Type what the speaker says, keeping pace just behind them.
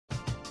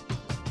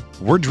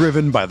We're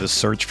driven by the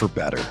search for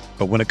better.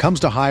 But when it comes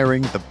to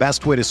hiring, the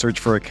best way to search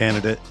for a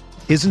candidate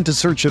isn't to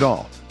search at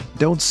all.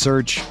 Don't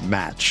search,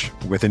 match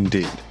with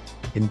Indeed.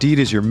 Indeed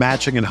is your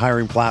matching and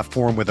hiring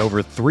platform with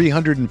over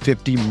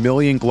 350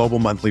 million global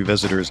monthly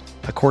visitors,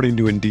 according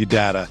to Indeed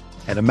data,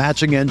 and a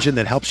matching engine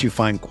that helps you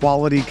find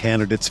quality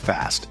candidates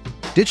fast.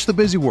 Ditch the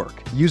busy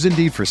work. Use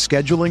Indeed for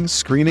scheduling,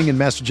 screening, and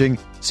messaging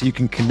so you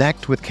can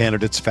connect with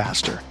candidates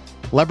faster.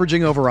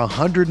 Leveraging over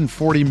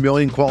 140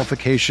 million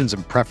qualifications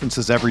and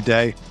preferences every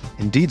day,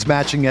 Indeed's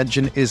matching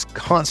engine is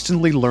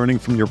constantly learning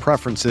from your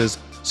preferences,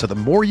 so the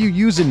more you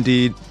use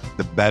Indeed,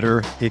 the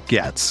better it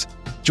gets.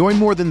 Join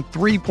more than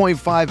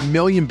 3.5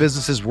 million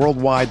businesses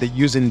worldwide that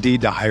use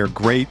Indeed to hire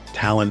great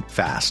talent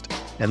fast.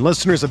 And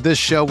listeners of this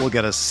show will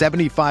get a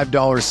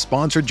 $75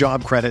 sponsored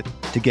job credit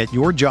to get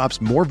your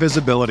jobs more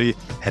visibility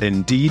at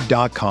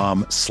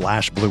Indeed.com/Blue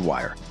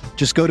Wire.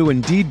 Just go to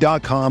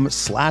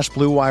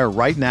Indeed.com/Blue Wire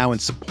right now and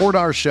support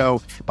our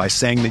show by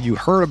saying that you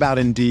heard about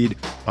Indeed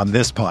on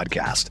this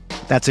podcast.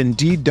 That's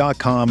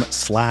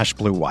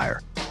Indeed.com/Blue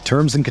Wire.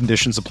 Terms and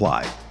conditions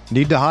apply.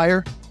 Need to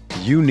hire?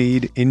 You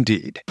need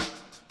Indeed.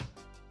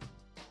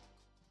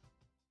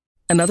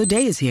 Another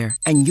day is here,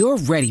 and you're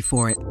ready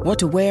for it. What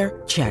to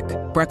wear? Check.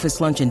 Breakfast,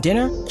 lunch, and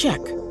dinner?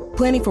 Check.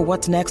 Planning for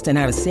what's next and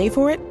how to save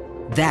for it?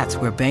 That's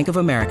where Bank of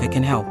America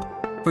can help.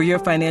 For your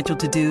financial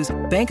to-dos,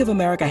 Bank of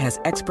America has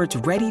experts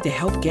ready to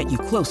help get you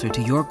closer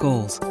to your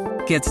goals.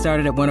 Get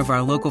started at one of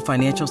our local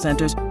financial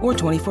centers or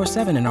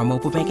 24/7 in our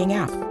mobile banking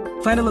app.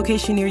 Find a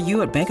location near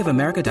you at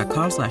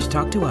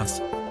bankofamerica.com/talktous.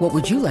 What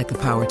would you like the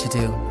power to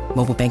do?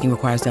 Mobile banking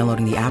requires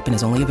downloading the app and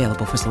is only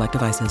available for select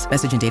devices.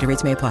 Message and data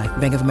rates may apply.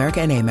 Bank of America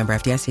N.A., member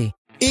FDIC.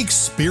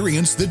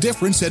 Experience the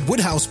difference at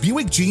Woodhouse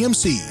Buick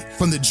GMC.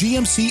 From the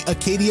GMC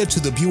Acadia to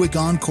the Buick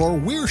Encore,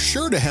 we're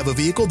sure to have a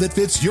vehicle that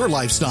fits your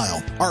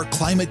lifestyle. Our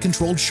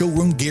climate-controlled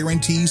showroom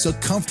guarantees a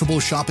comfortable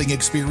shopping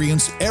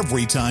experience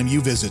every time you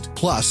visit.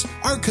 Plus,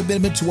 our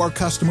commitment to our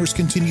customers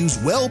continues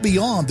well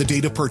beyond the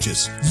date of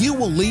purchase. You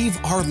will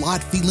leave our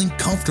lot feeling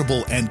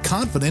comfortable and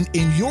confident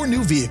in your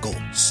new vehicle.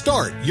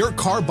 Start your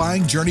car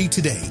buying journey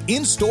today,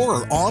 in-store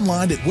or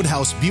online at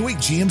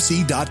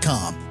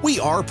WoodhouseBuickGMC.com.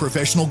 We are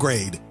professional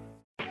grade.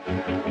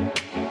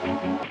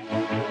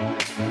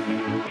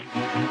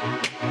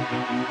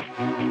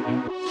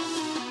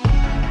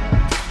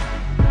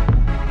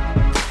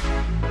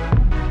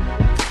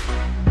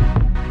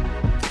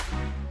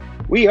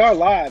 We are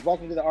live.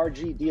 Welcome to the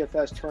RG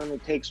DFS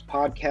Tournament Takes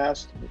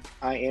podcast.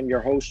 I am your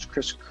host,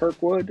 Chris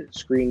Kirkwood,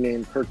 screen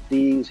name Kirk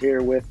D's,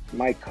 here with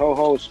my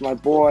co-host, my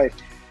boy,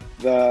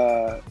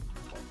 the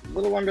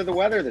little under the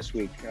weather this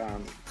week,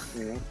 from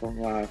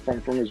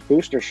his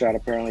booster shot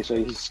apparently. So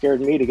he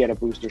scared me to get a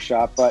booster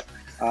shot, but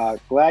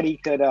glad he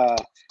could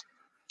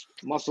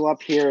muscle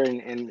up here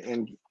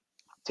and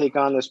take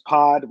on this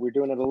pod. We're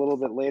doing it a little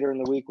bit later in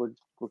the week. We're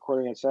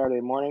recording it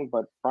Saturday morning,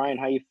 but Brian,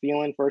 how you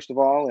feeling first of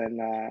all, and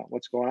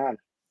what's going on?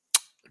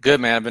 Good,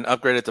 man. I've been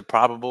upgraded to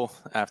probable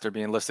after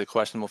being listed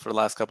questionable for the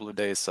last couple of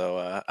days,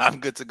 so I'm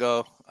good to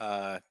go.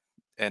 I'm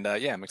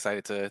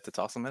excited to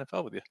talk some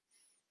NFL with you.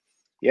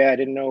 Yeah, I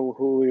didn't know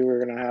who we were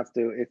gonna have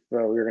to, if we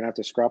were gonna have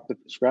to scrap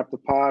the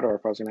pod, or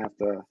if I was gonna have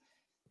to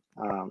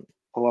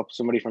pull up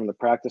somebody from the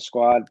practice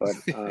squad. But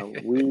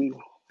we're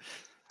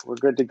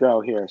good to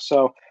go here.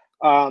 So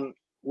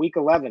week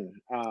 11,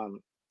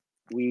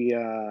 we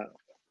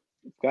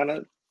got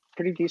a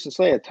pretty decent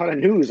slate, a ton of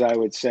news, I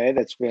would say,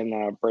 that's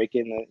been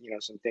breaking.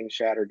 Some things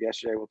shattered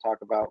yesterday. We'll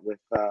talk about with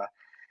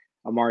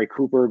Amari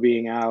Cooper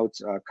being out,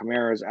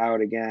 Kamara's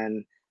out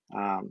again.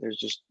 There's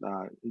just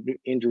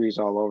injuries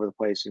all over the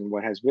place in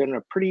what has been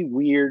a pretty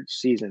weird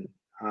season.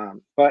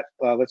 But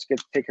let's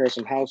take care of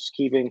some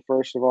housekeeping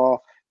first of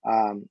all.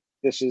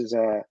 This is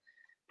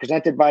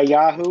presented by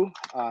Yahoo.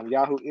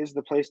 Yahoo is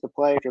the place to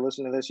play. If you're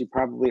listening to this, you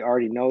probably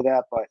already know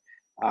that, but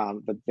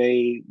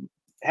they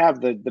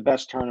have the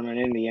best tournament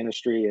in the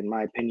industry, in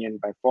my opinion,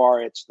 by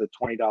far. It's the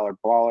 $20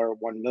 baller,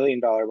 $1 million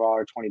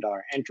baller,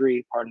 $20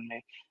 entry, pardon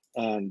me,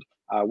 and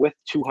with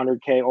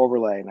 $200K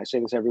overlay. And I say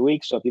this every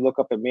week, so if you look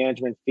up a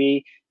management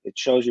fee, it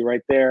shows you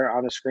right there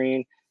on the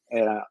screen,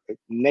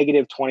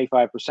 negative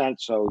 25%.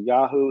 So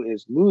Yahoo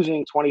is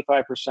losing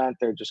 25%.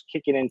 They're just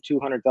kicking in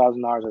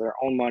 $200,000 of their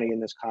own money in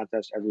this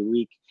contest every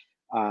week.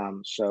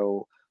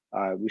 So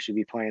we should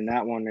be playing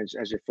that one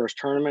as your first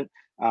tournament.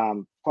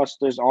 Plus,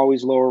 there's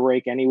always lower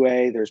rake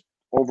anyway. There's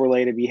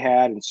overlay to be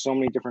had in so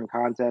many different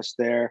contests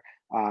there.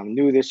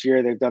 New this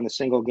year, they've done the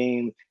single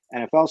game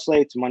NFL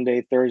slates,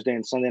 Monday, Thursday,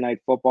 and Sunday Night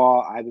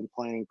Football. I've been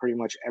playing pretty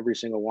much every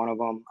single one of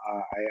them.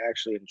 I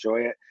actually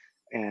enjoy it.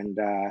 And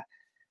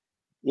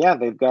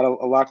they've got a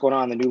lot going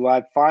on. The new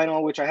live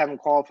final, which I haven't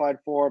qualified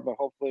for, but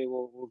hopefully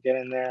we'll get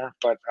in there.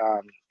 But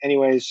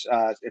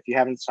if you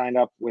haven't signed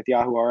up with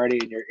Yahoo already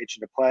and you're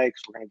itching to play,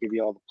 because we're going to give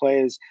you all the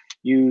plays,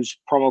 use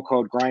promo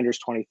code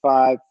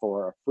Grinders25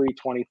 for a free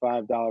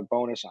 $25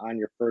 bonus on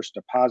your first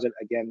deposit.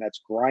 Again,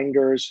 that's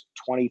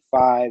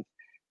Grinders25,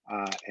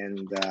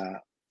 and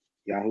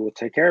Yahoo will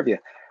take care of you.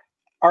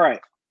 All right,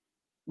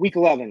 week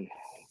 11,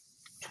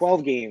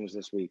 12 games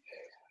this week.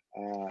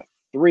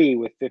 3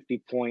 with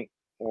 50-point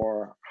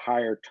or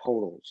higher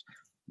totals.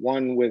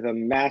 One with a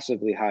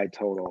massively high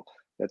total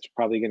that's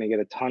probably going to get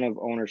a ton of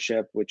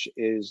ownership, which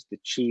is the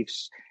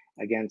Chiefs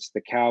against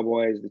the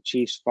Cowboys. The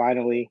Chiefs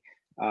finally,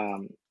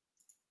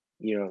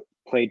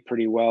 played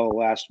pretty well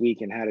last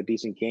week and had a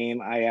decent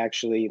game. I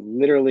actually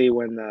literally,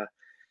 when the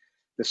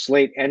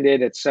slate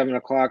ended at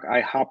 7:00,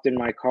 I hopped in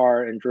my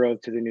car and drove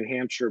to the New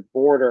Hampshire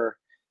border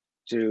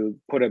to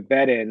put a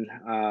bet in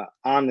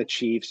on the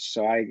Chiefs.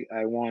 So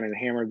I won and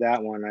hammered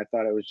that one. I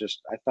thought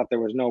there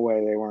was no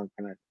way they weren't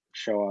going to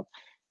show up,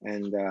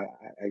 and I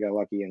got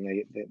lucky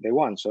and they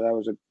won. So that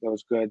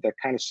was good. That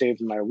kind of saved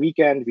my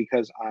weekend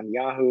because on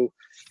Yahoo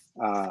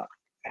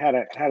had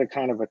a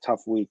kind of a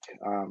tough week.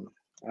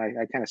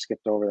 I kind of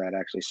skipped over that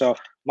actually. So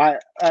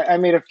I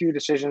made a few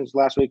decisions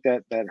last week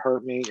that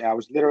hurt me. I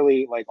was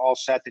literally like all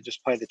set to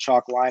just play the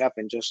chalk lineup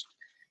and just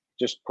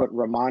put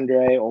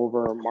Ramondre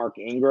over Mark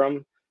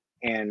Ingram.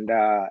 And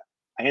I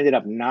ended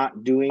up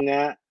not doing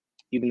that,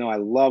 even though I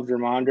loved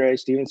Ramondre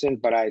Stevenson,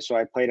 but I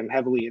played him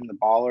heavily in the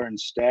baller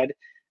instead,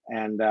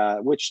 and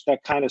which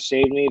that kind of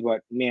saved me.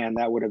 But man,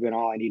 that would have been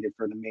all I needed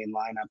for the main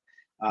lineup.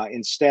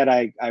 Instead,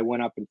 I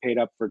went up and paid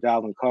up for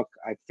Dalvin Cook.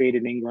 I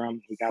faded Ingram.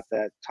 He got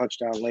that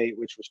touchdown late,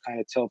 which was kind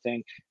of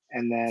tilting.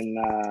 And then,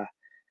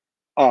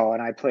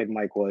 and I played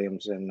Mike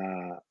Williams and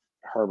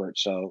Herbert.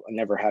 So I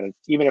never had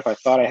even if I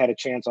thought I had a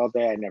chance all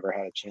day, I never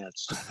had a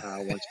chance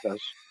once those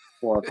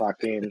 4:00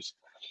 games.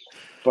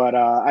 But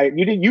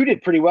you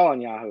did pretty well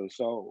on Yahoo.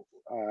 So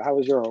how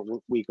was your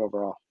week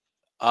overall?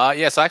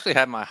 Yes, I actually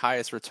had my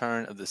highest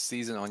return of the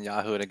season on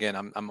Yahoo. And again,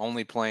 I'm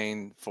only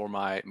playing for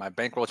my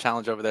bankroll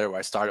challenge over there, where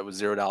I started with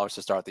 $0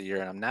 to start the year,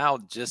 and I'm now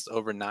just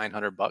over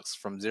 $900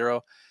 from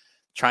zero,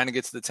 trying to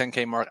get to the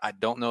 10K mark. I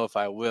don't know if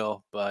I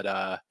will,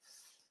 but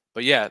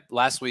yeah,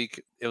 last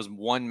week it was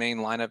one main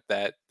lineup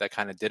that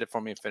kind of did it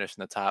for me and finished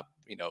in the top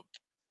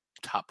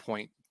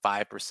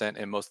 0.5%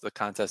 in most of the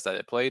contests that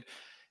it played.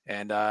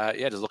 And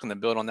just looking to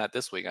build on that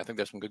this week. I think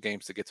there's some good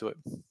games to get to it.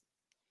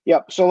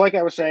 Yep. So like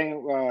I was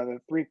saying, the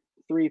three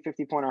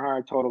 50-point or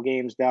higher total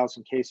games, Dallas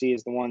and KC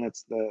is the one that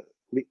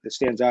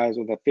stands out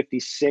with a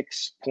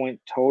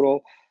 56-point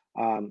total.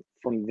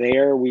 From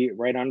there,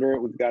 right under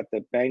it, we've got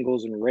the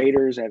Bengals and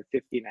Raiders at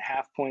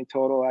 50.5-point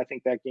total. I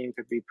think that game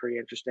could be pretty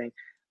interesting.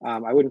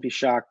 I wouldn't be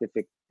shocked if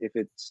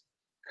it's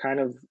kind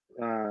of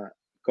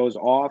goes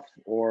off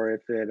or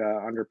if it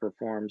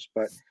underperforms,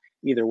 but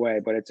either way.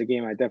 But it's a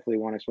game I definitely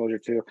want exposure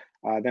to.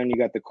 Then you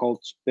got the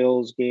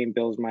Colts-Bills game,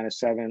 Bills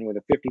 -7 with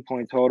a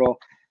 50-point total.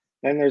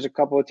 Then there's a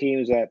couple of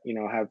teams that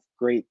have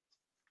great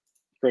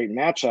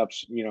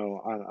matchups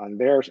on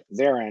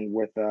their end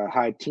with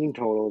high team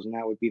totals, and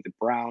that would be the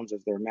Browns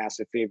as their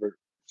massive favorites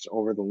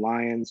over the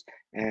Lions,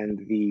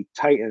 and the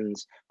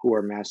Titans, who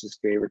are massive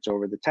favorites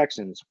over the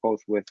Texans,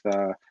 both with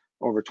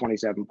over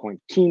 27-point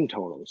team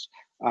totals.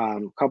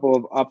 Couple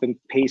of up and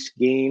pace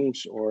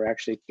games, or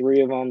actually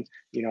three of them.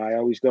 I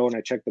always go and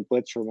I check the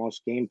blitz for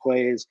most game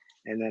plays,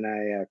 and then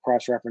I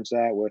cross-reference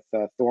that with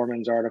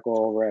Thorman's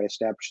article over at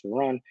Establish the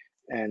Run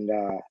and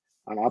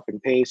on up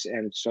and pace.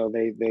 And so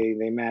they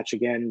match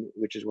again,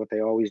 which is what they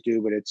always do.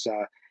 But it's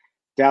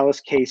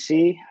Dallas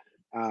KC,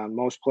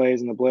 most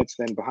plays in the blitz.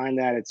 Then behind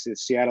that, it's the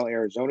Seattle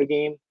Arizona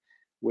game,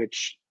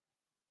 which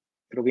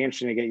it'll be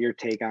interesting to get your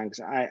take on,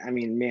 because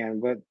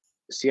but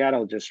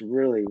Seattle just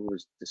really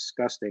was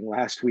disgusting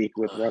last week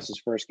with Russ's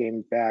first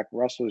game back.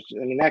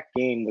 That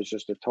game was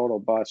just a total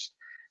bust.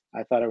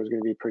 I thought it was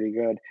going to be pretty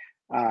good.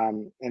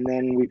 And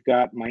then we've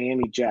got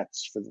Miami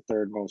Jets for the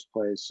third most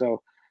plays.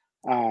 So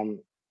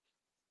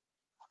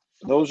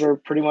those are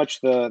pretty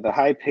much the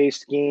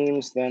high-paced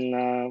games.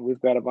 Then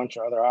we've got a bunch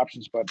of other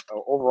options. But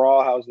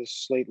overall, how's this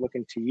slate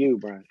looking to you,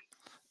 Brian?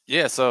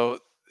 Yeah, so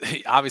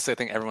obviously I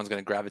think everyone's going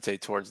to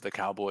gravitate towards the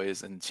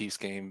Cowboys and Chiefs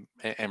game,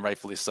 and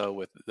rightfully so,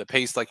 with the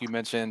pace, like you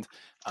mentioned,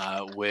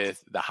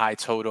 with the high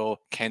total.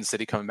 Kansas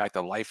City coming back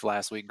to life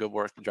last week. Good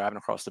work driving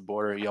across the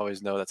border. You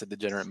always know that's a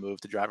degenerate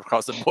move to drive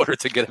across the border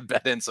to get a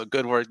bet in. So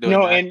good work doing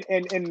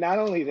that. And not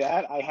only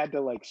that, I had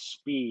to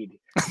speed.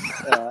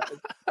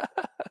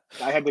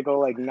 I had to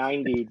go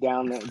 90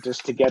 down there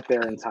just to get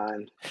there in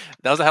time.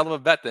 That was a hell of a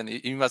bet. Then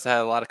you must have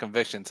had a lot of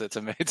conviction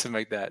to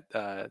make that.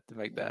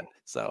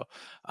 So,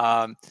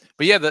 but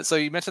yeah. So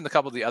you mentioned a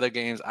couple of the other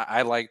games.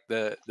 I like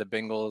the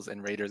Bengals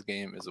and Raiders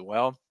game as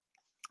well.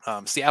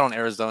 Seattle and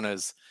Arizona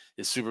is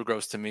super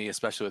gross to me,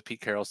 especially with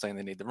Pete Carroll saying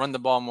they need to run the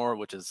ball more,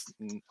 which is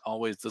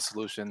always the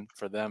solution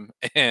for them.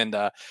 And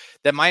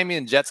that Miami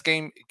and Jets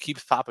game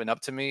keeps popping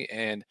up to me,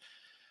 and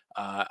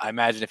I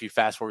imagine if you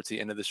fast forward to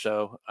the end of the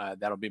show,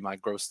 that'll be my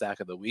gross stack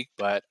of the week.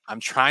 But I'm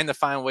trying to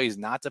find ways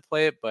not to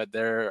play it, but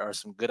there are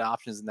some good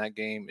options in that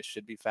game. It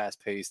should be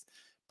fast paced,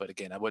 but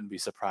again, I wouldn't be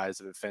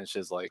surprised if it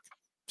finishes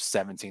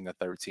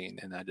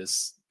 17-13, and I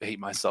just hate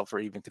myself for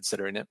even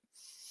considering it.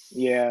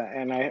 Yeah,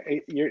 and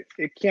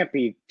it can't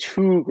be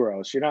too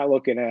gross. You're not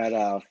looking at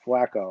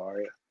Flacco,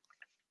 are you?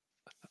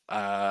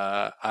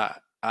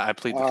 I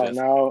plead the fifth.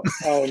 Oh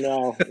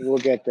no, we'll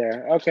get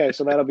there. Okay,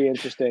 so that'll be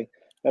interesting.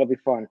 That'll be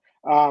fun.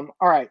 All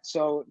right,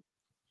 so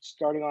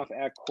starting off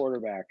at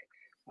quarterback,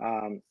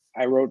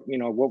 I wrote,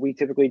 what we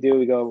typically do.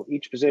 We go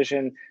each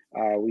position.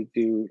 We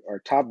do our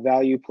top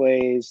value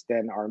plays,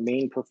 then our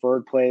main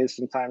preferred plays.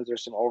 Sometimes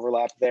there's some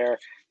overlap there.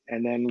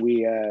 And then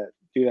we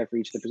do that for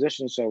each of the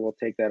positions. So we'll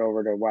take that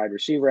over to wide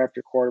receiver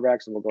after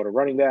quarterbacks, and we'll go to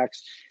running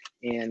backs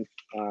and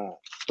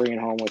bring it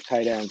home with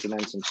tight ends and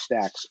then some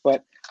stacks.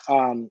 But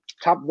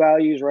top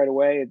values right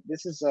away.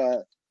 This is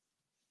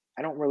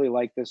I don't really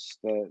like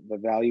the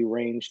value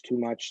range too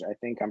much. I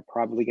think I'm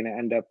probably going to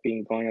end up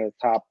going to the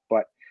top,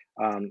 but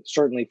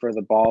certainly for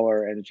the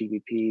baller and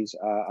GPPs,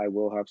 I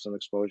will have some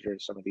exposure to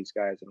some of these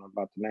guys that I'm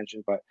about to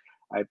mention. But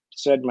I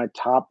said my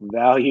top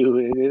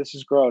value. This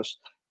is gross.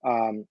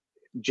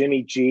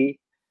 Jimmy G,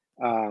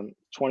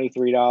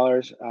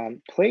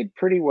 $23. Played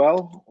pretty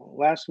well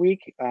last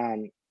week.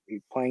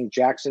 Playing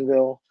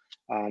Jacksonville.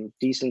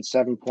 Decent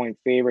 7-point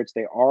favorites.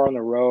 They are on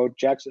the road.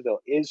 Jacksonville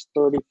is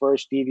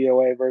 31st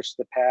DVOA versus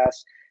the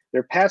pass.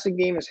 Their passing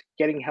game is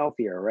getting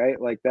healthier,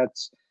 right? Like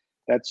that's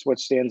what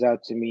stands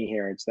out to me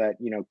here. It's that,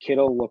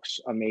 Kittle looks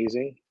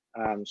amazing.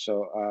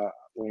 So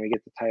when we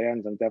get to tight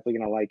ends, I'm definitely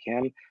going to like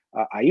him.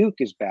 Ayuk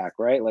is back,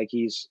 right? Like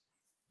he's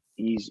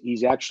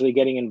actually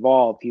getting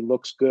involved. He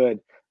looks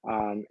good.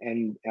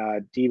 And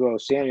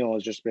Deebo Samuel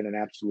has just been an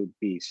absolute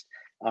beast.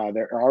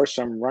 There are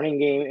some running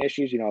game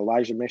issues.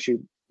 Elijah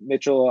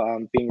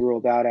Mitchell being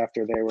ruled out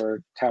after they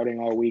were touting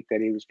all week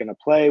that he was going to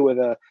play with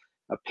a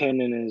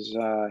pin in his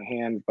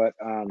hand, but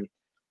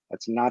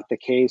that's not the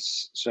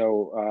case.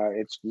 So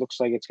it looks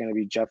like it's going to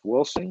be Jeff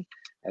Wilson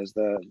as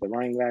the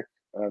running back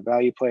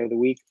value play of the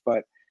week.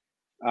 But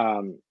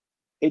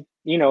it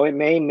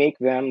may make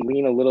them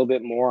lean a little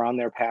bit more on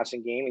their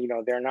passing game.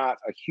 They're not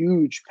a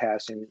huge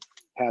passing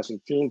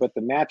team, but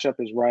the matchup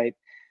is right.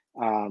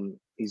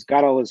 He's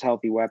got all his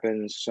healthy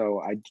weapons,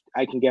 so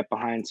I can get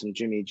behind some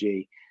Jimmy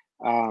G.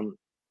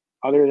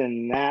 Other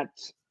than that,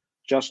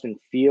 Justin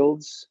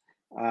Fields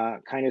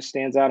kind of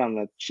stands out on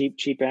the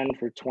cheap end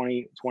for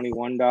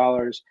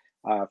 $21.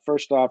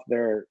 First off,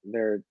 their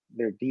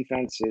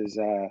defense is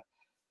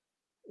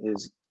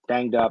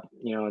banged up.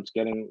 It's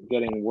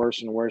getting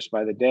worse and worse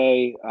by the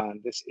day.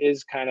 This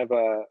is kind of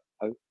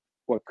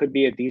what could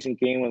be a decent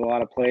game with a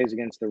lot of plays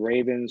against the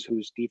Ravens,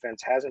 whose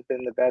defense hasn't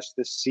been the best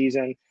this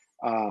season.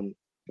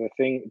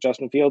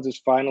 Justin Fields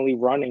is finally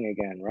running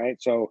again,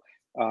 right? So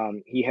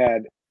he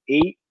had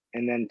 8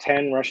 and then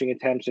 10 rushing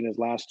attempts in his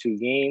last 2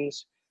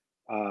 games.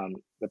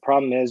 The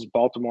problem is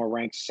Baltimore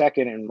ranks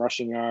second in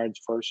rushing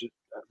yards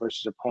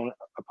versus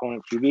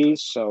opponent QBs,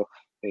 so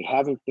they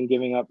haven't been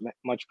giving up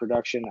much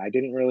production. I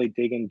didn't really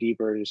dig in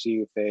deeper to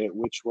see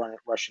which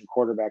Russian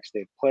quarterbacks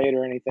they've played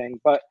or anything,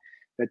 but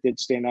that did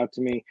stand out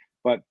to me.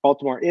 But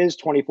Baltimore is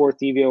 24th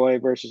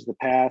DVOA versus the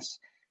pass.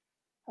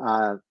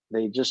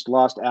 They just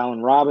lost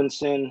Allen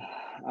Robinson,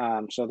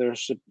 so there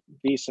should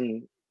be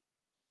some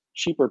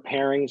cheaper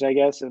pairings, I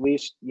guess. At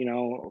least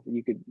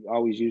you could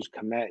always use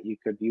Kmet. You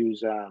could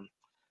use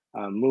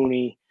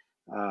Mooney.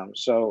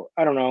 So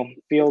I don't know.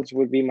 Fields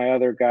would be my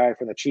other guy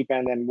for the cheap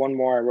end. And one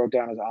more I wrote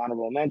down as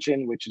honorable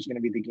mention, which is going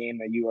to be the game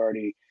that you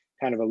already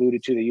kind of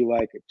alluded to that you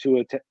like.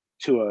 Tua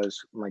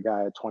is my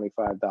guy at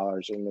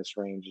 $25 in this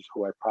range is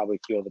who I probably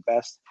feel the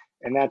best.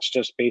 And that's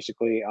just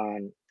basically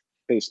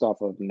based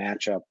off of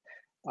matchup.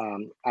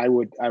 I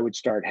would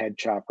start Head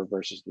Chopper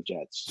versus the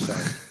Jets.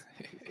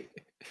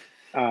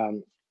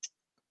 So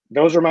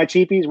those are my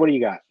cheapies. What do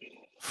you got?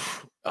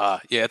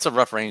 Yeah, it's a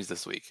rough range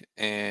this week.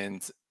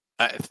 And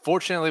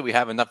fortunately, we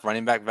have enough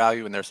running back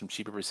value, and there's some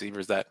cheaper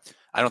receivers that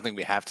I don't think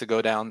we have to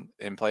go down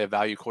and play a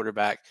value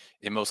quarterback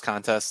in most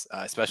contests,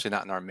 especially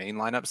not in our main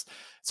lineups.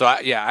 So,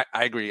 I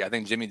agree. I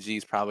think Jimmy G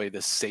is probably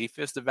the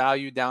safest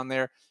value down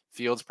there.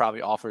 Fields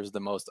probably offers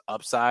the most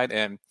upside.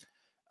 And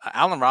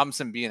Allen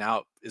Robinson being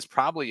out is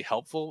probably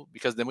helpful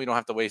because then we don't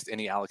have to waste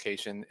any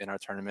allocation in our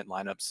tournament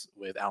lineups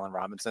with Allen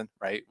Robinson,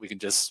 right? We could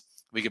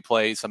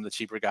play some of the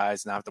cheaper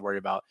guys and not have to worry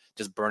about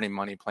just burning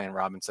money playing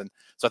Robinson.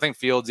 So I think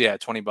Fields,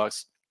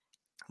 $20,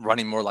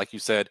 running more, like you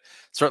said,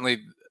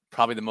 certainly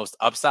probably the most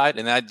upside.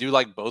 And I do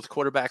like both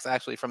quarterbacks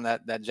actually from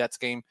that Jets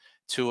game,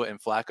 Tua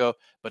and Flacco.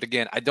 But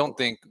again, I don't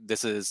think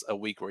this is a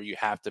week where you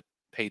have to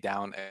pay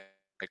down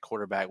a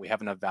quarterback. We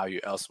have enough value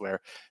elsewhere.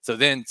 So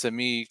then to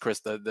me, Chris,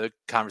 the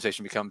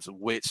conversation becomes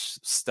which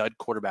stud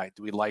quarterback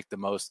do we like the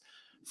most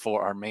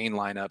for our main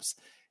lineups?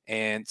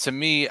 And to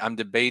me, I'm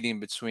debating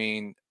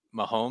between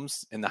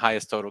Mahomes in the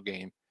highest total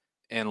game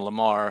and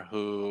Lamar,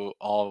 who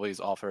always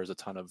offers a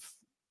ton of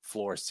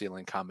floor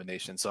ceiling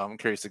combination. So I'm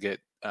curious to get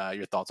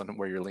your thoughts on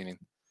where you're leaning.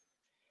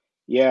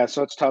 Yeah,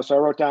 so it's tough. So I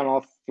wrote down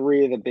all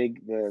 3 of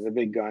the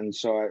big guns.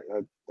 So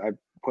I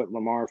put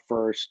Lamar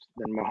first,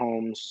 then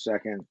Mahomes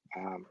second.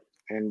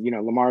 And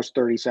Lamar's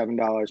 $37,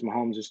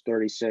 Mahomes is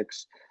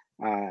 $36,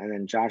 and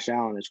then Josh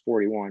Allen is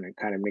 $41. It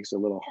kind of makes it a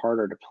little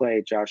harder to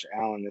play Josh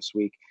Allen this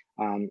week.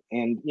 And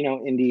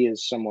Indy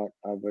is somewhat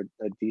of a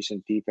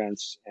decent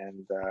defense,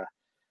 and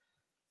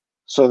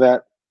so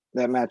that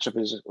matchup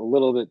is a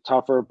little bit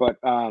tougher. But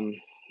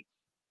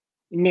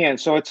man,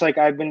 so it's like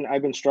I've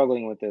been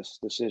struggling with this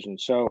decision.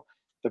 So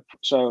the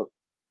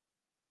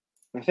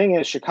thing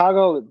is,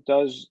 Chicago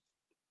doesn't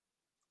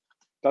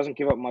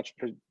give up much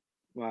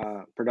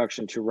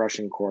production to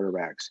rushing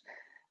quarterbacks.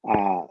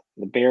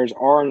 The Bears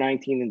are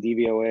 19 in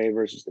DVOA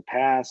versus the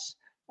pass.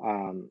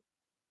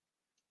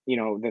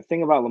 The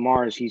thing about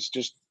Lamar is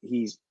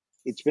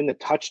it's been the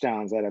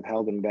touchdowns that have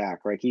held him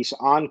back, right? He's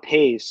on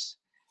pace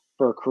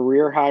for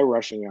career high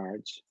rushing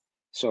yards.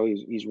 So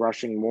he's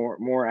rushing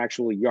more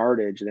actual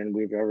yardage than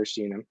we've ever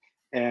seen him,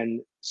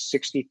 and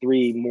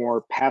 63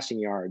 more passing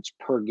yards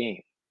per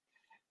game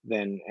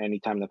than any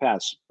time in the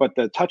past. But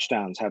the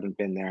touchdowns haven't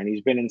been there, and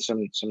he's been in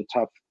some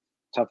tough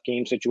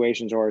game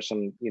situations, or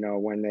some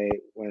when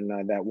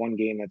that one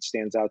game that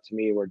stands out to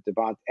me where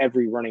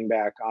every running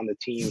back on the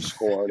team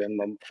scored and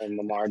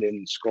Lamar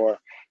didn't score.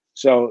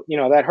 So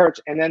that hurts.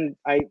 And then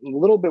I'm a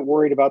little bit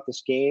worried about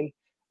this game.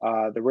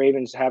 The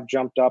Ravens have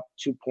jumped up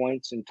 2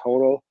 points in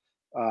total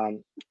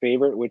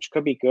favorite, which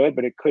could be good,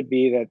 but it could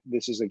be that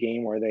this is a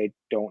game where they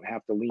don't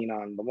have to lean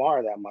on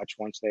Lamar that much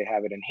once they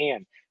have it in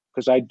hand,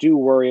 because I do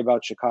worry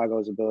about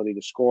Chicago's ability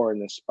to score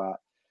in this spot.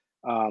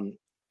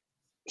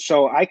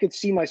 So I could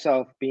see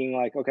myself being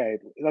like, okay,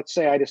 let's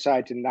say I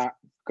decide to not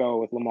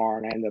go with Lamar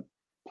and I end up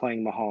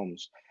playing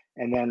Mahomes.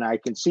 And then I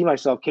can see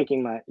myself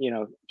kicking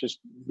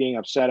just being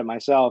upset at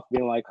myself,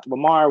 being like,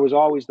 Lamar was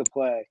always the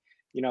play.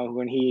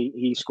 When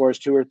he scores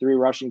 2 or 3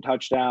 rushing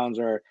touchdowns,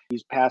 or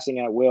he's passing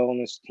at will in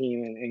this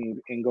team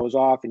and goes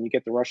off, and you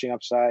get the rushing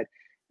upside,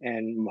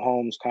 and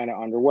Mahomes kind of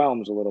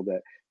underwhelms a little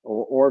bit,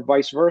 or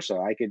vice versa.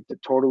 I could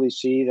totally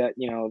see that,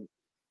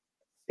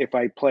 if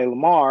I play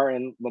Lamar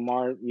and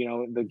Lamar,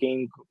 the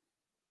game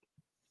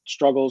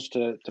struggles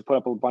to put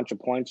up a bunch of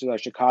points,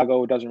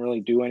 Chicago doesn't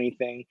really do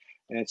anything,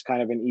 and it's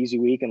kind of an easy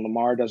week, and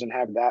Lamar doesn't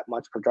have that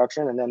much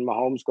production, and then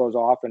Mahomes goes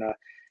off in a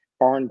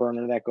barn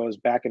burner that goes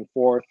back and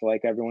forth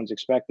like everyone's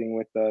expecting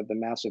with the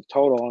massive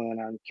total, and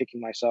then I'm kicking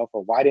myself,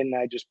 or why didn't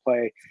I just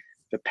play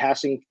the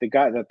passing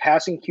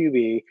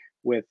QB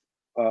with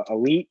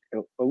elite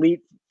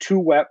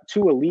two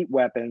elite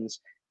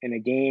weapons in a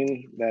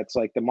game that's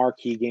like the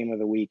marquee game of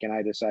the week, and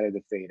I decided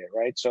to fade it,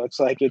 right? So it's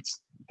like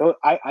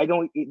I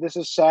don't. This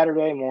is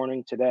Saturday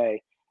morning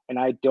today, and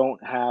I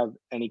don't have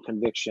any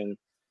conviction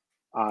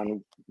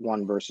on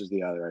one versus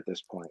the other at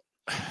this point.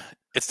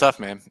 It's tough,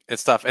 man.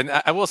 It's tough, and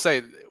I will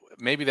say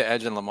maybe the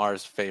edge in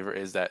Lamar's favor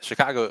is that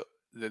Chicago,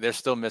 they're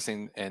still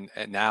missing, and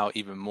now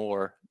even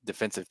more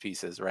defensive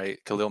pieces, right?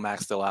 Khalil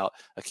Mack's still out.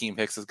 Akeem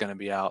Hicks is going to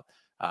be out.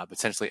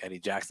 Potentially Eddie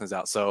Jackson's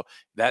out. So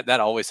that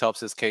always helps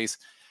his case.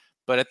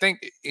 But I think,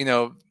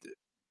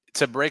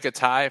 to break a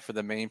tie for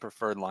the main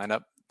preferred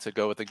lineup, to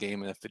go with a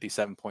game in a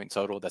 57-point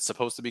total that's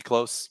supposed to be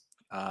close,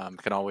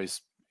 can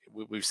always,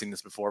 we've seen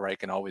this before, right?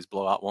 Can always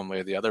blow out one way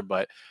or the other.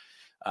 But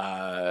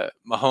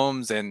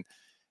Mahomes, and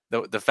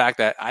the fact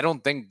that I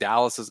don't think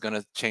Dallas is going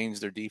to change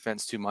their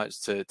defense too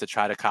much to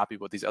try to copy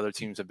what these other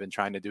teams have been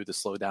trying to do to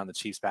slow down the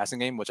Chiefs passing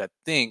game, which I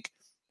think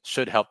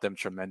should help them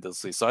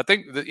tremendously. So I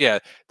think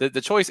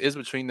the choice is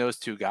between those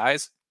two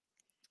guys.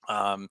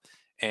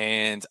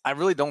 And I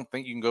really don't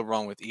think you can go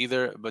wrong with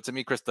either. But to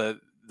me, Chris, the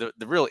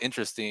real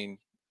interesting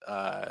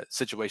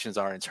situations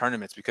are in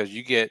tournaments, because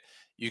you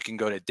can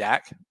go to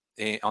Dak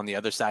on the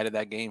other side of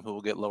that game, who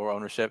will get lower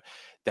ownership.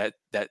 That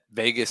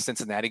Vegas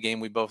Cincinnati game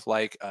we both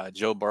like.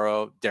 Joe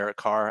Burrow, Derek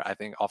Carr, I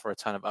think offer a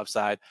ton of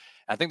upside.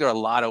 I think there are a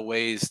lot of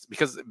ways,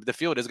 because the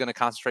field is going to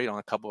concentrate on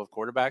a couple of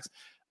quarterbacks.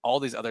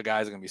 All these other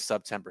guys are going to be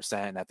sub 10%,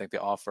 and I think they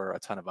offer a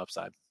ton of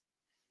upside.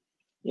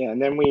 Yeah,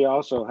 and then we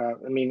also have,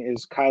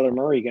 is Kyler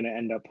Murray going to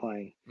end up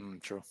playing?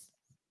 True.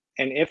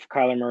 And if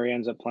Kyler Murray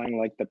ends up playing,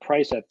 like, the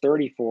price at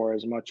 34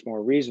 is much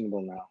more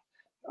reasonable now.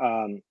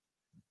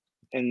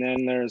 And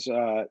then there's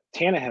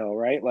Tannehill,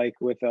 right? Like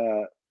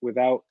without,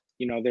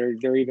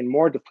 they're even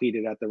more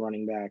depleted at the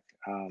running back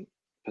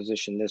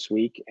position this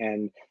week,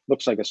 and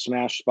looks like a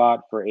smash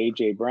spot for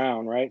AJ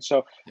Brown, right?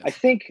 So yes. I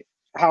think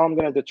how I'm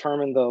going to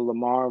determine the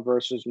Lamar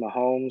versus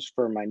Mahomes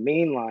for my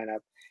main lineup,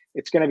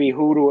 it's going to be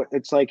who do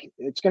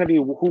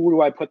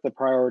I put the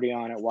priority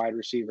on at wide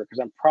receiver, because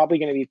I'm probably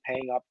going to be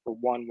paying up for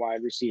one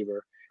wide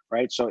receiver,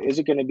 right? So is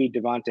it going to be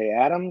Devontae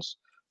Adams,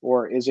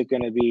 or is it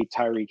going to be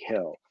Tyreek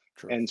Hill?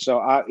 True. And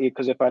so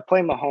because if I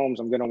play Mahomes,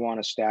 I'm going to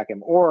want to stack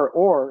him,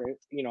 or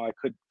I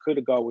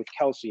could go with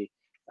Kelsey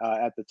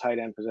at the tight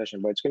end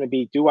position, but it's going to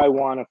be, do I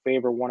want to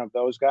favor one of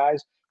those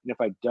guys? And if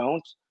I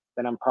don't,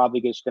 then I'm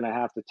probably just going to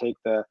have to take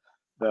the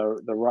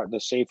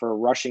safer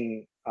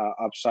rushing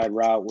upside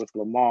route with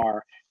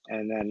Lamar,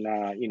 and then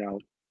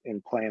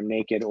and play him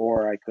naked,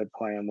 or I could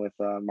play him with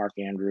Mark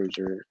Andrews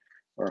or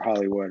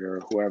Hollywood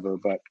or whoever.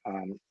 But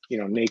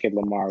naked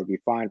Lamar would be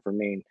fine for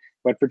me.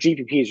 But for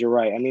GPPs, you're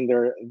right.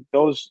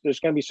 There's going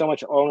to be so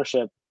much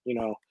ownership,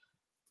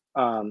 put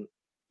on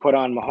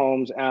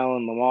Mahomes,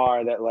 Allen,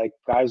 Lamar, that like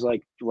guys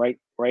like right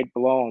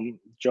below him,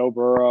 Joe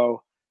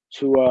Burrow,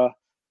 Tua,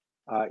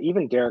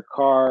 even Derek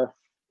Carr.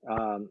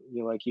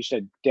 Like you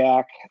said,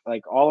 Dak,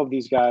 like all of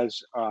these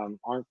guys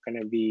aren't going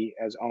to be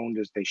as owned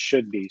as they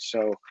should be.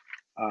 So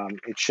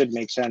it should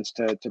make sense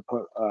to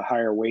put a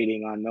higher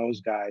weighting on those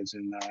guys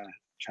and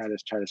try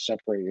to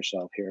separate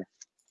yourself here.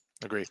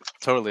 Agree.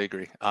 Totally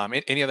agree.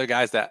 Any other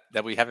guys that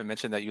we haven't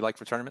mentioned that you like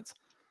for tournaments?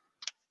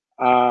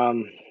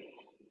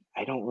 I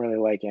I don't really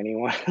like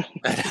anyone.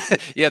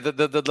 Yeah,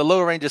 the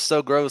lower range is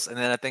so gross, and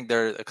then I think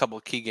there are a couple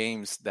of key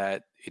games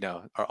that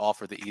are all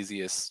for the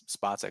easiest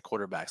spots at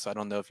quarterback. So I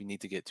don't know if you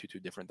need to get too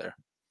different there.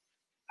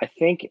 I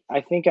think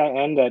I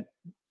end at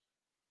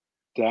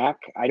Dak.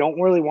 I don't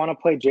really want to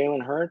play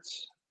Jalen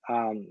Hurts.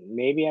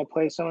 Maybe I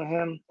play some of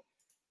him.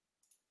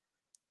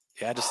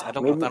 Yeah, I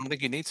don't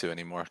think you need to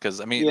anymore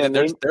because I mean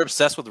they're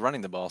obsessed with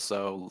running the ball,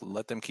 so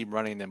let them keep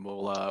running, and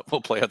we'll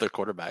play other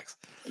quarterbacks.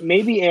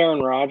 Maybe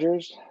Aaron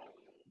Rodgers,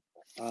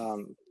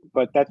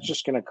 but that's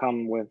just going to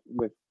come with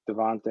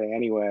Devontae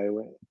anyway.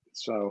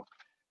 So,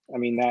 I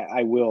mean that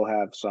I will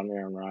have some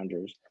Aaron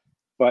Rodgers,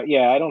 but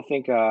yeah, I don't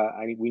think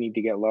we need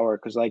to get lower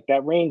because like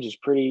that range is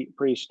pretty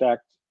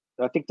stacked.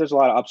 I think there's a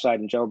lot of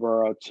upside in Joe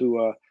Burrow,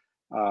 Tua,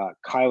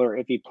 Kyler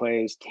if he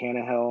plays,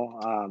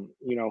 Tannehill,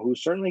 who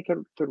certainly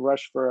could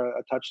rush for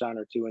a touchdown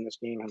or two in this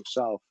game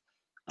himself.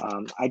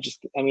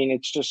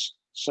 It's just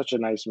such a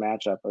nice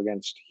matchup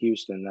against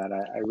Houston that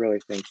I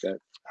really think that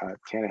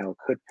Tannehill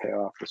could pay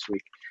off this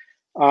week.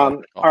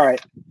 All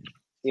right.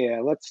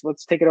 Yeah,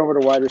 let's take it over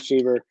to wide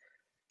receiver.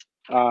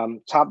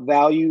 Top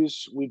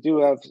values. We do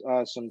have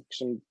some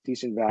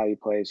decent value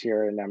plays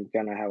here, and I'm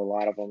gonna have a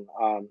lot of them.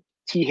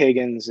 T.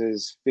 Higgins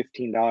is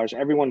 $15.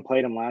 Everyone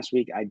played him last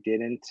week. I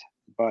didn't,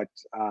 but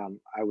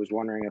I was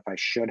wondering if I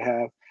should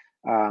have.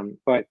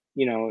 But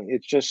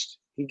it's just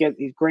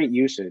he's great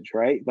usage,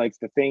 right? Like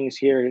the things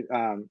here,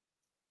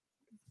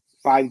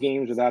 5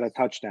 games without a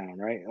touchdown,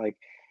 right? Like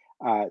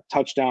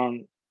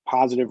touchdown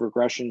positive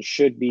regression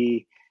should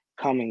be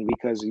coming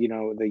because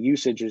the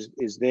usage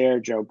is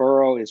there. Joe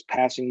Burrow is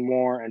passing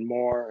more and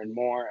more and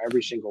more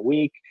every single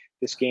week.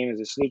 This game is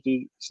a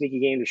sneaky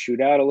game to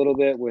shoot out a little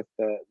bit with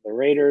the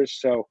Raiders.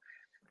 So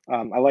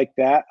I like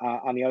that.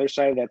 On the other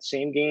side of that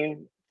same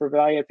game for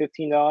value at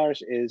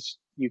 $15 is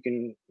you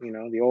can,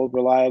 the old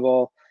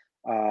reliable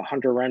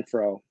Hunter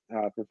Renfrow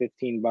for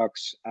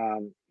 $15.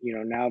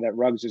 Now that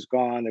Ruggs is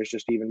gone, there's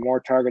just even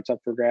more targets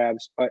up for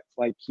grabs. But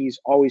like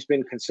he's always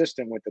been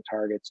consistent with the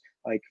targets,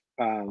 like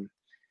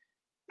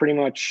pretty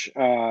much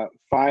 5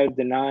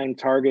 to 9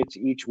 targets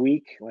each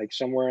week, like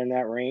somewhere in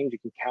that range you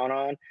can count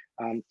on.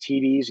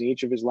 TDs in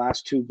each of his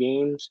last 2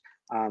 games,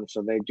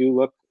 so they do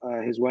look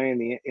his way in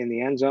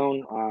the end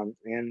zone.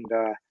 And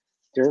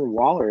Darren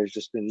Waller has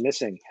just been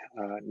missing.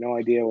 No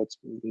idea what's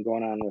been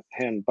going on with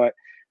him. But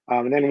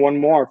and then one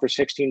more for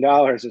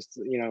 $16 is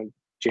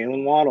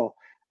Jalen Waddle,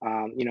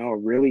 a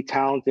really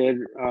talented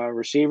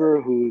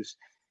receiver who's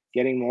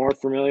getting more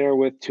familiar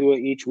with Tua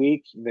each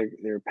week.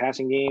 Their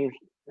passing game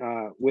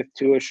with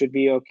Tua should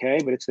be okay,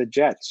 but it's the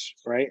Jets,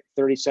 right?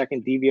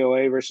 32nd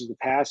DVOA versus the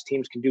pass.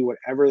 Teams can do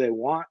whatever they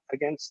want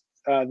against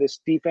this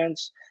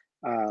defense.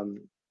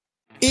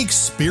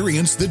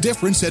 Experience the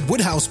difference at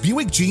Woodhouse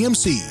Buick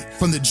GMC.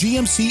 From the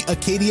GMC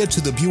Acadia to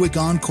the Buick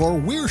Encore,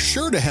 we're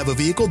sure to have a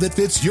vehicle that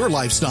fits your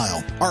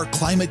lifestyle. Our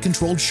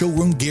climate-controlled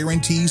showroom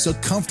guarantees a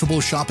comfortable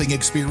shopping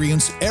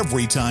experience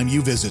every time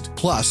you visit.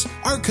 Plus,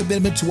 our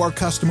commitment to our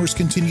customers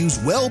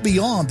continues well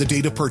beyond the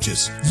date of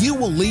purchase. You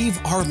will leave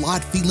our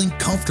lot feeling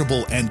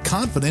comfortable and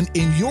confident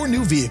in your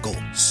new vehicle.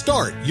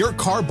 Start your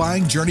car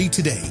buying journey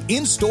today,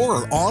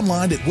 in-store or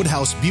online at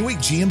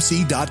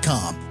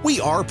WoodhouseBuickGMC.com.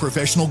 We are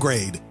professional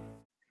grade.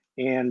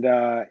 And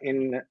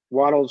in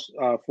Waddle's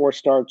 4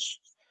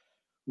 starts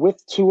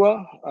with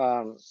Tua,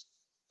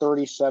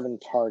 37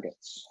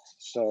 targets.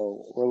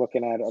 So we're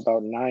looking at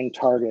about 9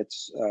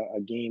 targets a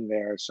game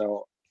there.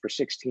 So for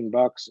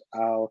 $16,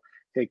 I'll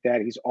take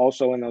that. He's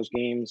also in those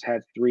games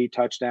had 3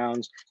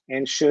 touchdowns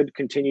and should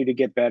continue to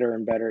get better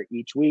and better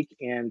each week.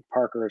 And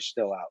Parker is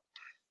still out.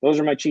 Those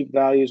are my cheap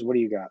values. What do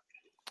you got?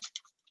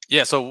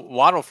 Yeah, so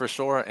Waddle for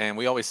sure, and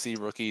we always see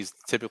rookies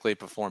typically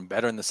perform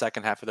better in the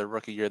second half of their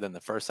rookie year than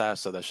the first half,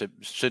 so that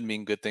should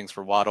mean good things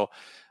for Waddle.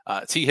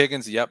 T.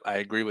 Higgins, yep, I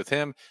agree with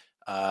him.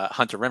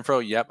 Hunter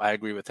Renfrow, yep, I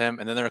agree with him.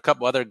 And then there are a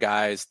couple other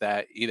guys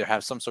that either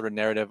have some sort of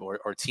narrative or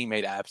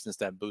teammate absence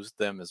that boost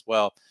them as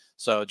well.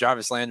 So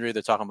Jarvis Landry,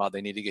 they're talking about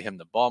they need to get him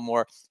the ball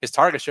more. His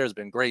target share has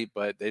been great,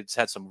 but they've just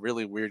had some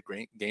really weird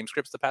game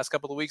scripts the past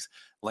couple of weeks.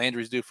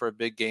 Landry's due for a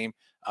big game.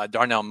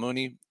 Darnell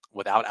Mooney,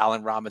 without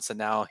Allen Robinson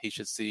now, he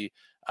should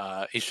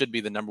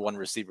be the number 1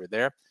 receiver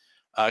there.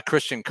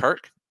 Christian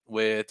Kirk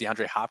with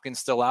DeAndre Hopkins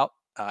still out.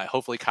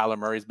 Hopefully Kyler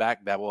Murray's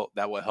back. That will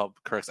help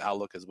Kirk's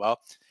outlook as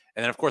well.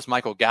 And then of course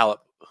Michael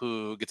Gallup,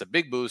 who gets a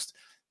big boost,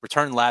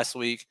 returned last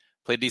week,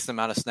 played a decent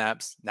amount of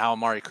snaps. Now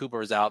Amari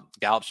Cooper is out.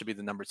 Gallup should be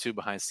the number 2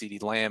 behind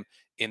CeeDee Lamb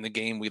in the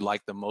game we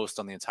like the most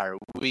on the entire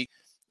week.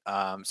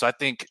 So I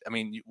think,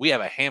 we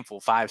have a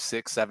handful, 5,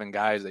 6, 7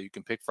 guys that you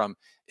can pick from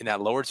in that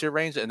lower tier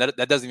range. And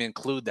that doesn't even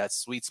include that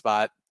sweet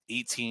spot,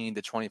 $18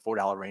 to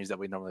 $24 range that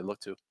we normally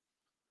look to.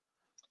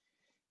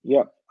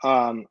 Yep.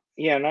 And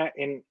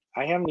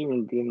I haven't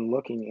even been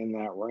looking in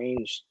that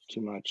range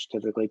too much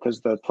typically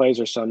because the plays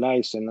are so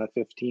nice in the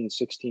 $15,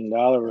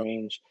 $16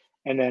 range.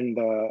 And then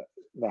the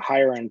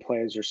higher end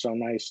plays are so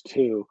nice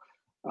too.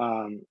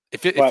 It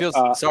feels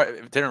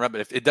sorry to interrupt,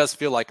 but it does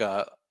feel like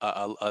a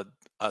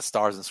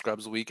stars and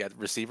scrubs week at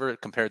receiver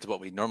compared to what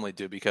we normally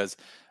do, because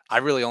I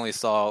really only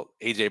saw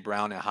AJ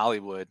Brown and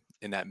Hollywood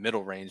in that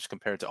middle range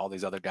compared to all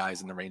these other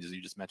guys in the ranges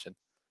you just mentioned?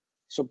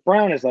 So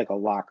Brown is like a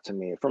lock to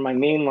me. For my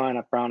main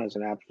lineup, Brown is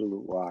an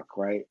absolute lock,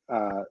 right?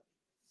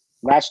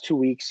 Last 2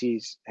 weeks,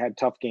 he's had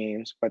tough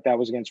games, but that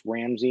was against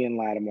Ramsey and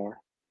Lattimore,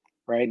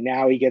 right?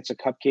 Now he gets a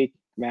cupcake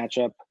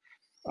matchup.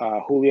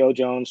 Julio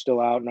Jones still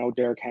out. No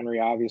Derrick Henry,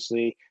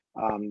 obviously.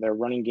 Their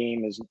running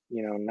game is,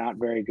 not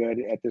very good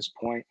at this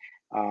point.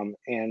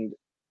 And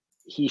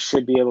he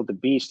should be able to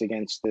beast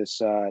against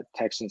this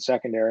Texan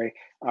secondary.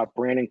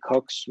 Brandon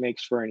Cooks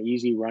makes for an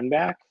easy run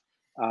back.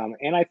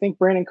 And I think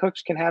Brandon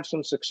Cooks can have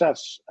some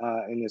success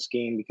in this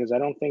game because I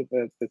don't think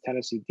that the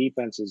Tennessee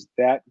defense is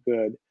that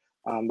good.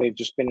 They've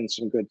just been in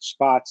some good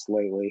spots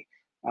lately.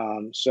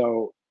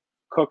 So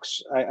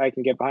Cooks, I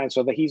can get behind.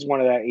 So that he's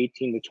one of that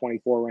 18 to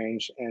 24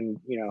 range. And,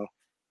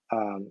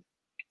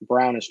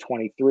 Brown is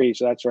 23.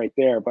 So that's right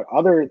there. But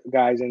other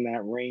guys in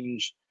that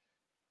range,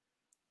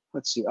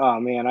 let's see. Oh,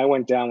 man, I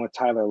went down with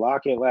Tyler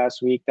Lockett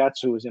last week. That's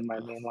who was in my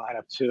main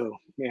lineup, too.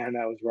 Man,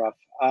 that was rough.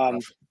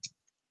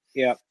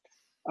 Yeah.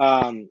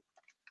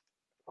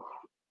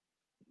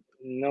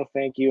 No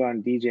thank you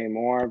on DJ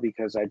Moore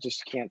because I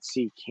just can't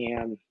see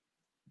Cam.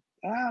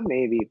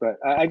 Maybe, but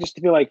I just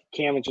feel like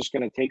Cam is just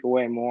going to take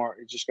away more.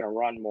 It's just going to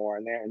run more,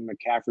 and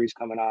McCaffrey's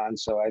coming on.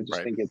 So I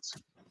just think it's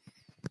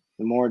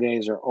the Moore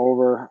days are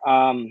over.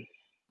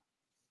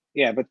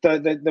 Yeah, but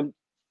the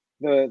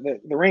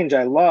range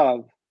I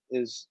love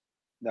is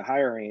the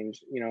higher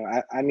range.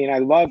 I mean, I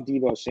love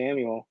Deebo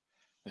Samuel.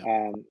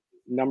 Yeah.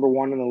 Number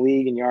one in the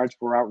league in yards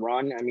per route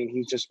run. I mean,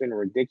 he's just been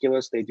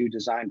ridiculous. They do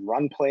designed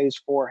run plays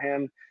for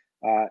him.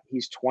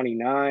 He's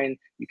 29.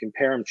 You can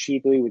pair him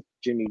cheaply with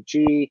Jimmy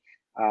G.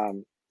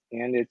 And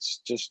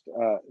it's just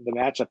the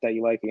matchup that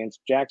you like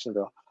against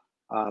Jacksonville.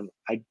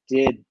 I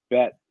did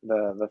bet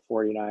the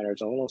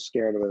 49ers. I'm a little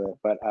scared with it,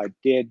 but I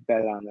did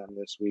bet on them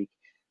this week.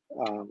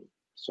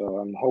 So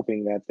I'm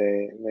hoping that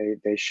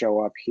they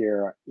show up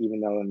here, even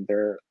though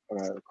they're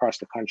across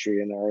the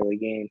country in the early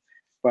game.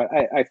 But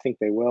I think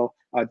they will.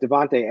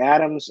 Devontae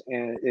Adams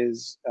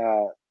is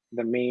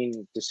the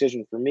main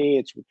decision for me.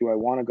 It's do I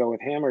want to go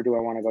with him or do I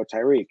want to go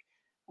Tyreek?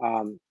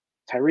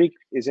 Tyreek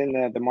is in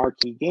the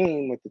marquee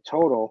game with the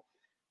total.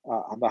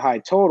 The high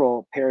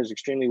total pairs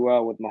extremely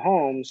well with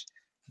Mahomes,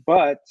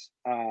 but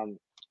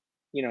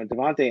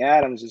Devontae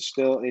Adams is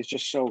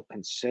just so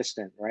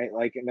consistent, right?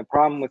 Like, and the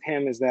problem with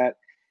him is that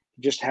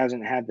he just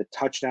hasn't had the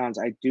touchdowns.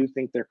 I do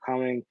think they're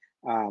coming.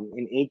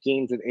 In 8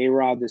 games with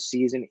A-Rod this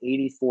season,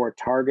 84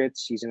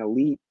 targets. He's an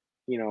elite,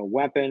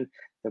 weapon.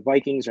 The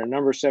Vikings are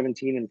number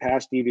 17 in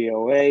pass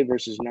DVOA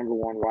versus number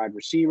 1 wide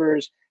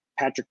receivers.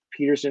 Patrick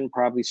Peterson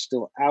probably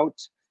still out.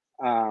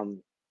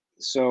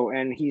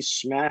 And he's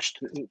smashed,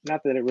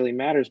 not that it really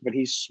matters, but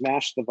he's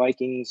smashed the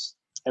Vikings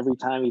every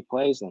time he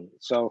plays them.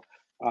 So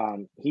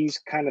he's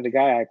kind of the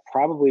guy I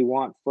probably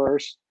want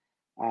first.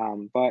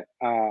 But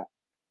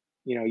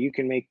you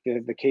can make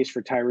the case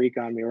for Tyreek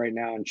on me right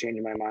now and change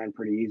my mind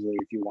pretty easily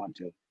if you want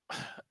to.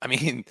 I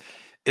mean,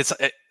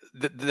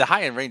 the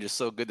high end range is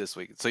so good this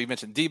week. So you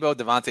mentioned Deebo,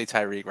 Devontae,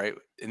 Tyreek, right?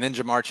 And then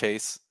Jamar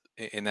Chase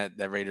in that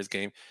Raiders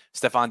game,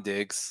 Stephon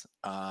Diggs,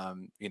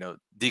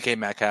 DK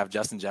Metcalf,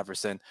 Justin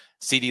Jefferson,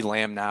 CeeDee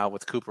Lamb now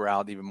with Cooper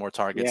out, even more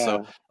targets. Yeah.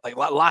 So like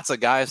lots of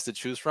guys to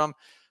choose from.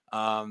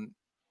 I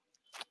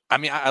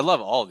mean, I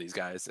love all of these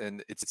guys,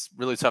 and it's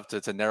really tough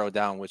to narrow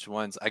down which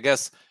ones. I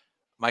guess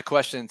my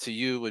question to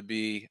you would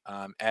be,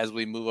 as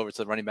we move over to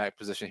the running back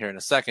position here in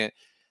a second,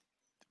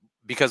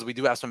 because we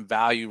do have some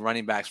value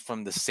running backs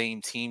from the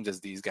same teams as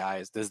these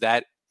guys, does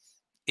that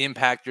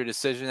impact your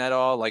decision at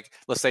all? Like,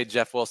 let's say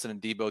Jeff Wilson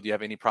and Deebo, do you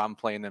have any problem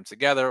playing them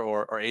together,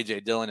 or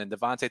AJ Dillon and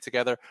Devontae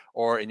together,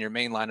 or in your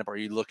main lineup, are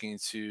you looking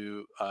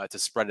to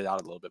spread it out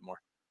a little bit more?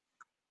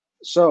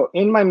 So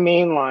in my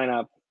main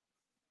lineup,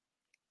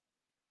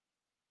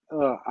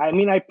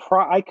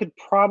 I could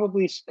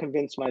probably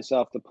convince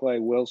myself to play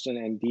Wilson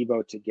and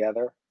Deebo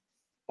together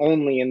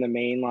only in the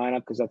main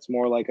lineup because that's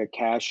more like a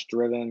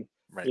cash-driven,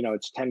 right.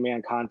 It's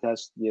 10-man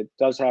contest. It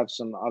does have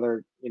some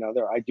other,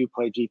 I do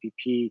play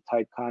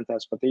GPP-type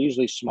contests, but they're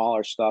usually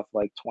smaller stuff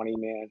like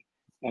 20-man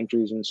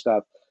entries and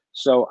stuff.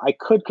 So I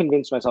could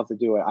convince myself to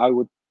do it. I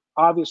would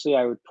probably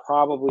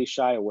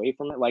shy away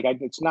from it. Like,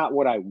 it's not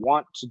what I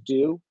want to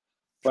do,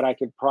 but I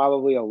could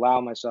probably allow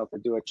myself to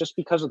do it just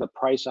because of the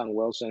price on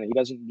Wilson. He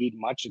doesn't need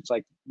much. It's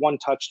like 1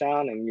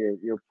 touchdown and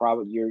you're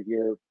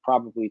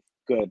probably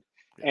good.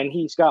 And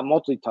he's got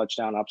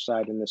multi-touchdown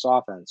upside in this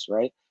offense,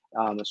 right?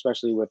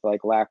 Especially with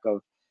like lack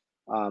of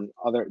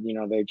other,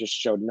 they just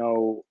showed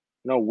no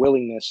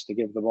willingness to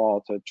give the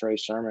ball to Trey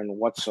Sermon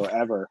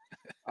whatsoever.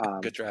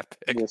 Good draft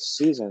pick this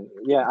season.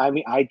 Yeah, I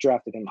mean, I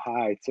drafted him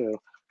high too.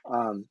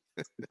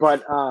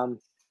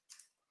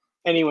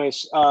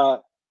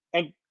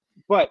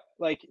 But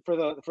like for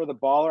the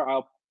baller,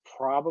 I'll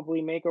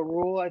probably make a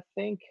rule, I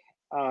think,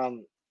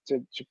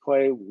 to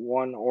play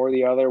one or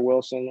the other,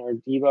 Wilson or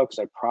Deebo, because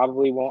I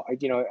probably won't.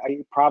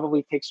 It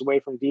probably takes away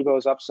from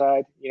Deebo's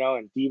upside,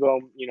 and Deebo,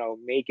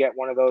 may get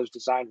one of those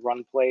designed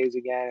run plays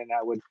again, and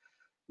that would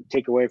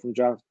take away from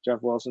Jeff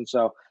Wilson.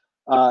 So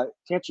to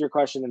answer your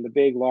question, in the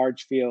big,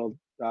 large field,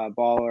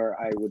 Baller,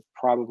 I would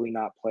probably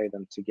not play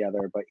them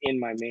together. But in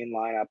my main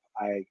lineup,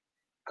 I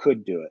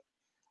could do it.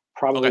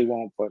 Probably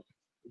won't, but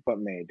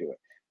may do it.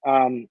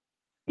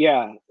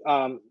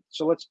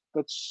 So let's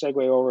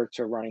segue over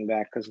to running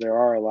back because there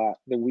are a lot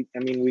that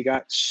we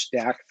got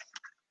stacked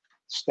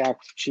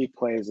cheap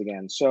plays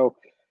again. So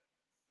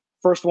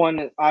first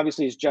one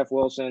obviously is Jeff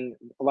Wilson.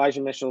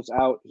 Elijah Mitchell's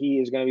out. He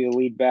is going to be the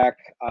lead back.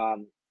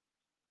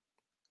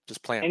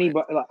 Just playing.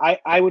 Anybody,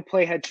 I would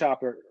play head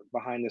chopper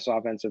behind this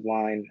offensive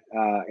line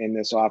in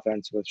this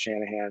offense with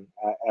Shanahan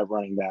at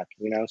running back.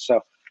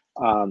 So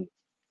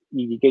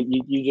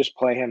you just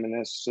play him in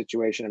this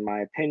situation, in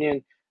my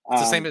opinion.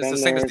 It's the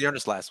same as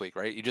Dearness last week,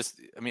 right?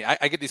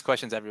 I get these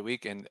questions every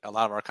week, and a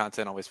lot of our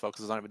content always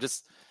focuses on it.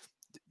 But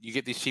you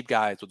get these cheap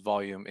guys with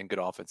volume and good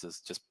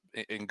offenses, just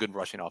in good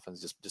rushing offense.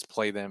 Just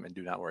play them and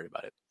do not worry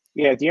about it.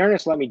 Yeah,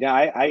 Dearness let me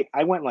down.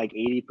 I went like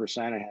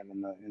 80% of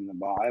him in the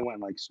ball. I went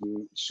like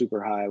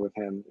super high with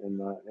him in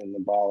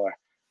the baller.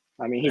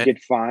 I mean, he did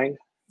fine.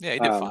 Yeah, he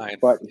did fine.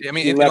 But I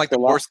mean, like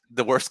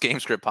the worst game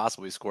script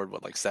possible, he scored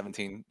like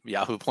 17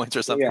 Yahoo points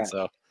or something. Yeah.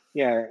 So.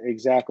 Yeah,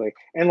 exactly.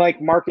 And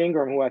like Mark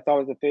Ingram, who I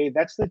thought was a fade,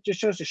 just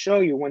shows to show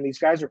you when these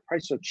guys are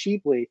priced so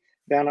cheaply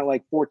down at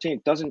like 14,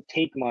 it doesn't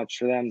take much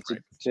for them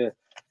to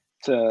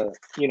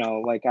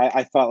like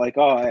I thought like,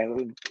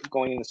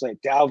 going into this,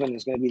 like Dalvin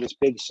is going to be this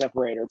big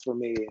separator for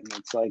me. And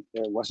it's like,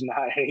 there was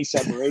not any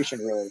separation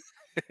really.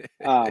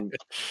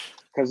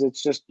 Because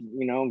it's just,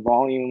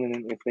 volume.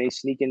 And if they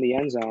sneak in the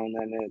end zone,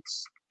 then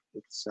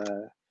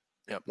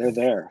they're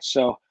there.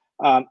 So,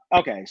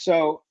 okay.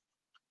 So,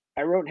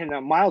 I wrote him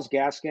down. Myles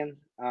Gaskin.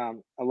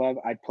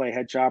 I'd play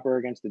head chopper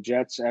against the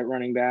Jets at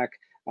running back.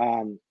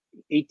 $18.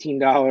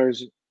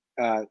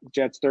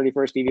 Jets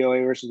 31st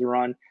DVOA versus the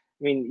run. I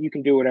mean, you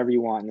can do whatever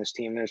you want in this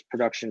team. There's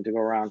production to go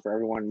around for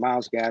everyone.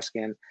 Myles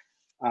Gaskin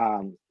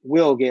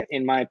will get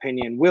in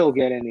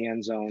the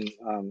end zone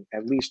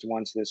at least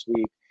once this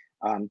week.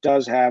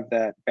 Does have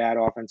that bad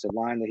offensive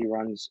line that he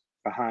runs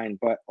behind,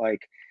 but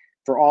like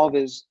for all of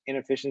his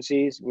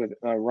inefficiencies with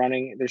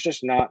running, there's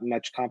just not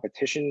much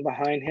competition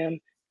behind him.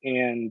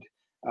 And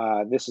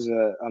this is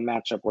a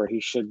matchup where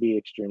he should be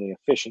extremely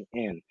efficient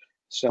in.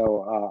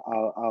 So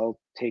I'll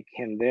take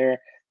him there.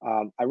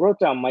 I wrote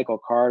down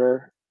Michael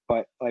Carter,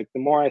 but like the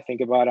more I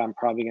think about it, I'm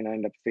probably going to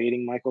end up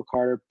fading Michael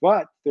Carter.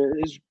 But there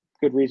is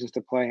good reasons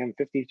to play him.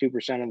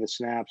 52% of the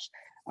snaps,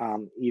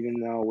 even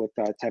though with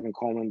Tevin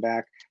Coleman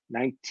back,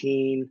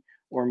 19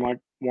 or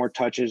more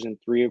touches in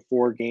 3 of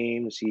 4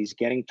 games. He's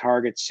getting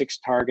targets, 6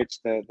 targets.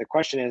 The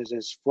question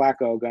is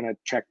Flacco going to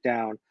check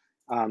down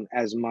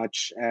as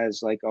much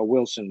as like a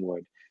Wilson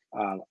would?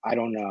 I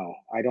don't know.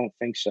 I don't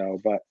think so,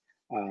 but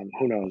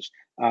who knows?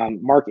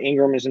 Mark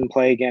Ingram is in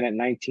play again at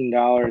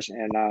 $19,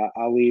 and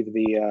I'll leave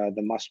the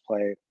must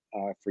play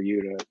for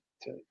you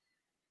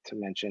to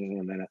mention in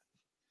a minute.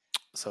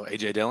 So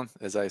AJ Dillon,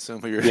 as I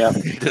assume you're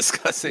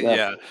discussing.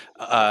 Yeah.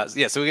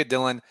 So we get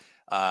Dillon,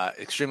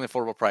 extremely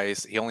affordable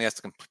price. He only has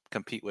to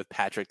compete with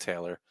Patrick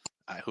Taylor,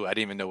 who I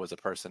didn't even know was a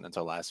person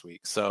until last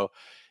week. So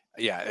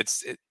yeah,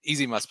 it's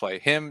easy must play.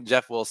 Him,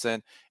 Jeff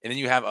Wilson, and then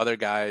you have other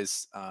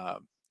guys,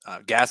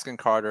 Gaskin,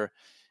 Carter,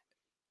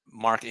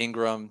 Mark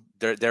Ingram,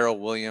 Darrell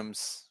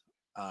Williams.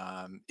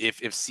 If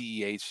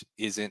CEH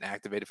isn't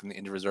activated from the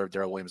injured reserve,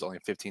 Darrell Williams only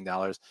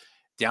 $15.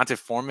 Deontay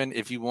Foreman,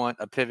 if you want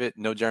a pivot,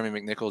 no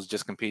Jeremy McNichols,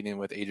 just competing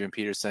with Adrian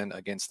Peterson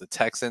against the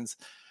Texans.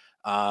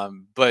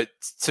 But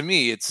to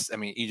me,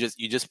 you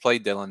just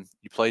played Dillon,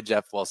 you played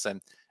Jeff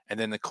Wilson, and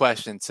then the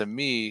question to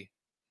me,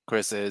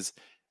 Chris, is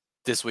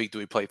this week, do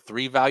we play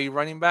 3 value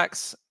running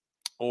backs,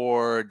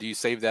 or do you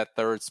save that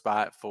third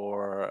spot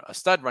for a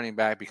stud running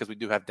back? Because we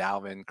do have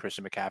Dalvin,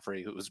 Christian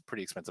McCaffrey, who was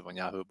pretty expensive on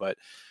Yahoo. But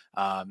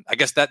I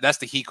guess that's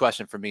the key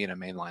question for me in a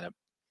main lineup.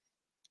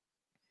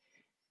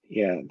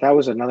 Yeah, that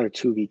was another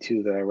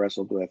 2v2 that I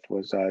wrestled with,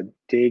 was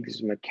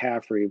Diggs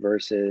McCaffrey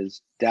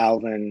versus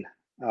Dalvin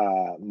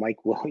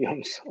Mike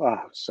Williams.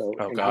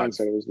 In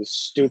hindsight, it was the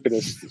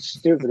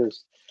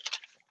stupidest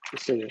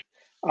decision.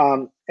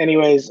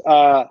 Anyways,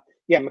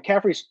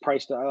 McCaffrey's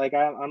priced like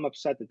I'm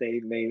upset that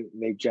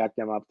they jacked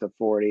him up to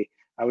 40.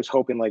 I was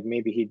hoping like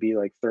maybe he'd be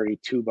like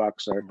 $32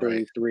 or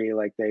 33, right.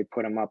 Like they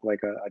put him up like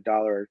a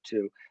dollar or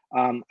two.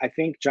 I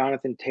think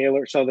Jonathan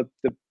Taylor. So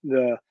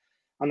the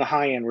on the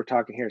high end we're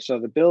talking here. So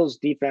the Bills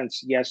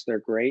defense, yes, they're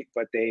great,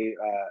 but they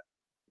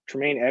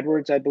Tremaine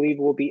Edwards, I believe,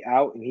 will be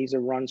out, and he's a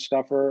run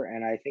stuffer,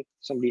 and I think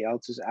somebody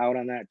else is out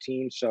on that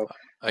team. So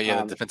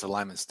the defensive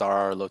lineman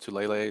Star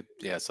Lotulelei.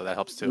 Yeah, so that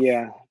helps too.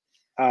 Yeah.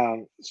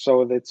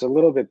 So it's a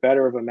little bit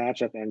better of a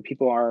matchup, and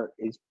people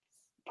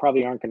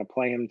probably aren't going to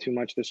play him too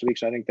much this week.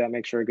 So I think that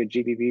makes for a good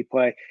GPP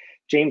play.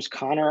 James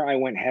Conner, I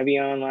went heavy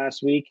on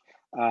last week.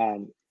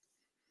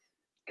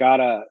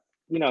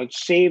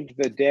 Saved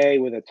the day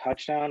with a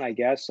touchdown, I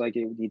guess. Like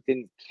he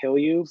didn't kill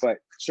you, but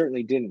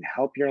certainly didn't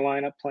help your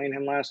lineup playing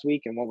him last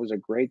week. And what was a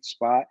great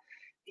spot,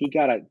 he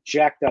got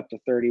jacked up to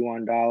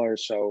 $31.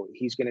 So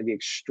he's going to be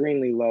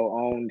extremely low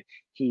owned.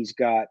 He's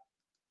got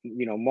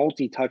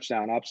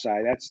multi-touchdown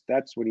upside.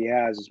 That's what he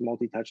has, is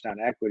multi-touchdown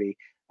equity.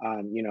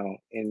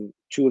 In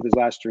 2 of his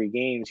last 3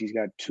 games, he's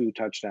got 2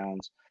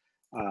 touchdowns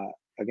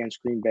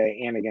against Green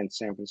Bay and against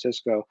San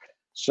Francisco.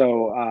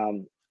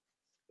 So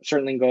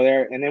certainly go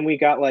there. And then we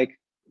got like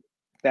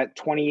that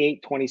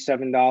 $28,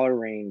 $27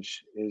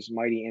 range is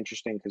mighty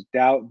interesting because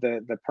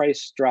the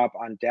price drop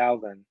on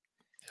Dalvin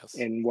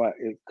in what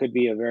it could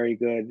be a very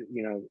good,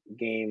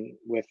 game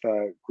with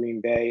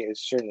Green Bay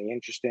is certainly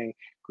interesting.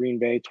 Green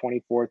Bay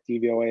 24th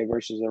DVOA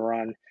versus the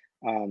run.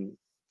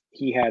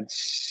 He had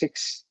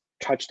 6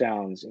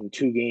 touchdowns in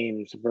 2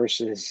 games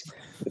versus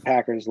the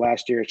Packers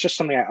last year. It's just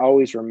something I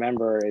always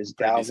remember is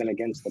Dalvin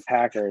against the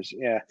Packers.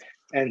 Yeah.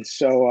 And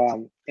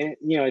so,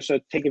 so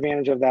take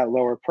advantage of that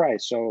lower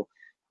price. So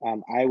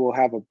I will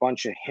have a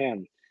bunch of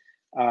him.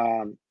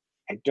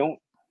 I don't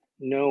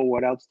know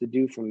what else to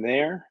do from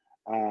there.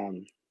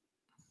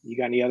 You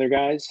got any other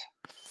guys?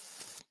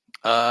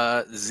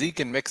 Zeke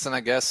and Mixon,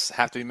 I guess,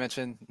 have to be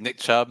mentioned. Nick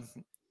Chubb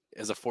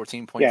is a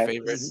 14-point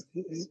favorite.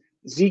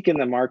 Zeke in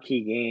the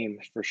marquee game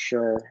for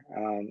sure.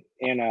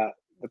 And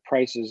the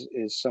price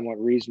is somewhat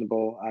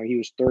reasonable. He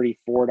was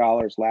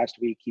 $34 last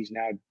week. He's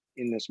now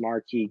in this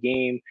marquee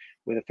game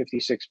with a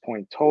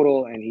 56-point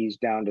total, and he's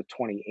down to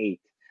 28.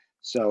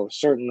 So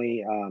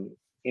certainly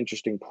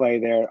interesting play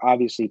there.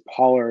 Obviously,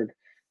 Pollard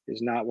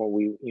is not what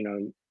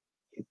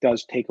it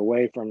does take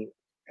away from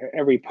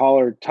every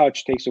Pollard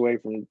touch takes away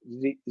from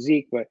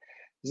Zeke, but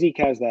Zeke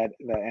has the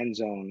end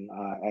zone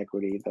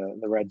equity,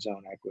 the red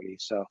zone equity.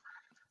 So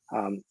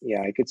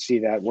I could see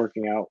that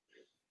working out.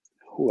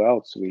 Who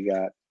else we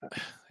got?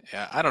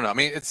 Yeah, I don't know. I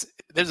mean,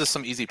 there's just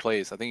some easy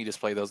plays. I think you just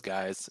play those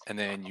guys, and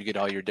then you get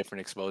all your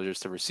different exposures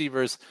to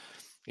receivers.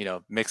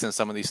 Mix in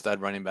some of these stud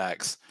running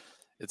backs.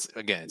 It's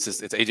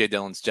AJ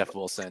Dillon's Jeff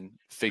Wilson.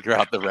 Figure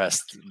out the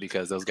rest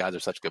because those guys are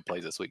such good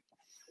plays this week.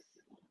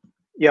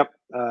 Yep,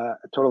 I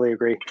totally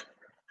agree.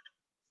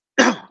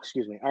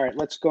 Excuse me. All right,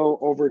 let's go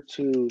over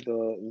to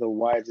the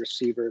wide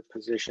receiver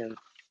position.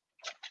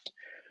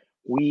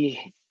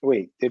 We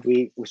did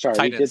the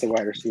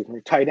wide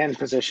receiver tight end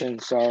position.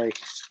 Sorry,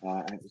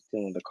 I was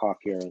dealing with the cough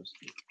here. It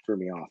threw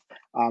me off.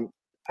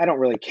 I don't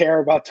really care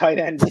about tight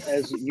end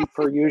as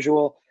per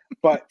usual,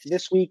 but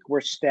this week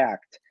we're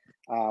stacked.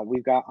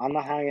 We've got on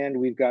the high end,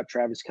 we've got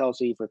Travis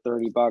Kelce for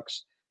 $30.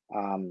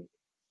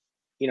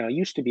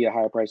 Used to be a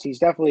higher price. He's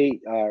definitely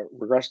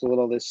regressed a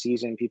little this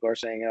season. People are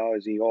saying, "Oh,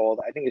 is he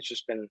old?" I think it's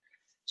just been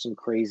some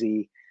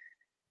crazy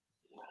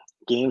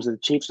games. The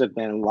Chiefs have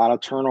been a lot of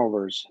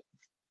turnovers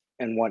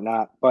and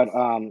whatnot. But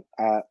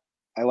I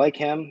like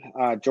him.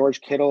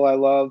 George Kittle, I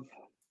love.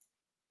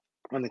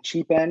 On the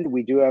cheap end,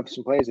 we do have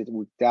some plays.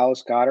 With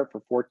Dallas Goedert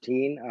for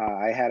 14.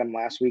 I had him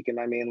last week in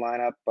my main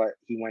lineup, but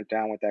he went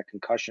down with that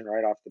concussion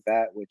right off the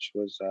bat, which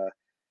was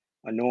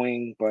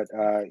annoying. But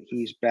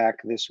he's back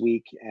this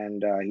week,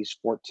 and he's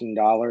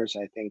 $14.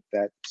 I think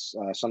that's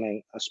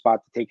a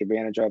spot to take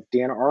advantage of.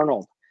 Dan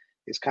Arnold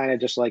is kind of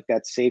just like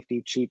that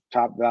safety, cheap,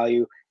 top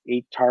value,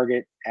 8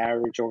 target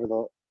average over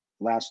the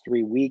last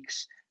 3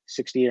 weeks,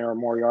 60 or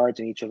more yards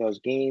in each of those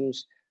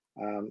games.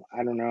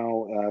 I don't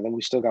know. Then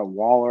we still got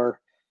Waller.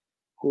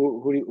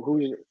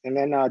 Who's and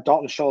then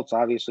Dalton Schultz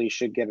obviously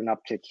should get an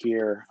uptick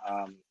here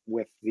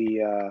with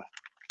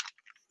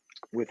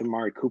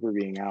Amari Cooper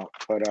being out.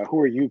 But who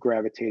are you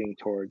gravitating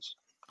towards?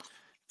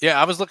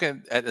 Yeah, I was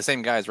looking at the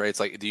same guys, right? It's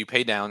like, do you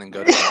pay down and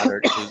go to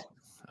Goddard,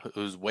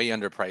 who's way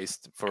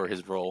underpriced for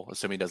his role,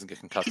 assuming he doesn't get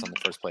concussed on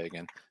the first play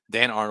again?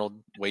 Dan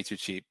Arnold, way too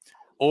cheap.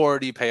 Or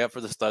do you pay up for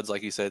the studs,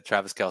 like you said,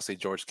 Travis Kelce,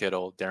 George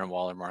Kittle, Darren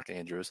Waller, Mark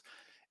Andrews?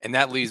 And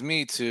that leads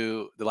me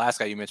to the last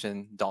guy you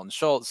mentioned, Dalton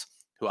Schultz,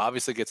 who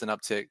obviously gets an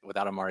uptick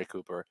without Amari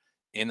Cooper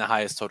in the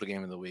highest total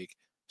game of the week,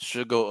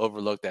 should go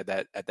overlooked at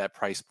that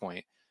price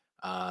point.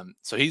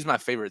 So he's my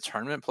favorite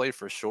tournament play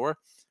for sure.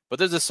 But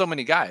there's just so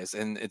many guys,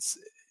 and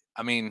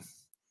I think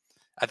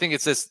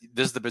it's this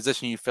is the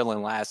position you fill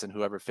in last and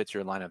whoever fits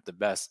your lineup the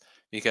best.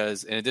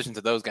 Because in addition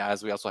to those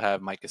guys, we also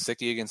have Mike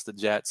Gesicki against the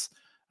Jets.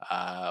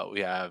 We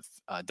have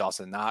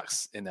Dawson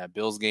Knox in that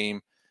Bills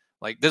game.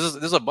 Like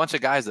there's a bunch of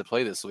guys that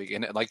play this week,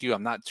 and like you,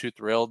 I'm not too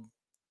thrilled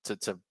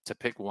to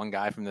pick one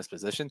guy from this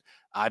position.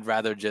 I'd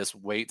rather just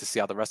wait to see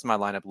how the rest of my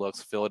lineup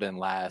looks, fill it in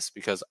last,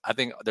 because I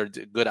think they're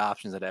good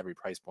options at every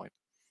price point.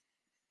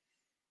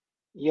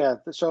 Yeah,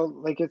 so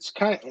like it's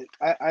kind of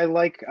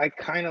I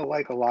kind of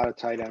like a lot of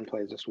tight end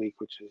plays this week,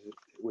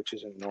 which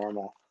isn't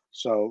normal.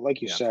 So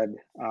like you said,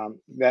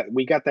 that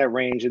we got that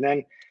range, and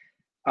then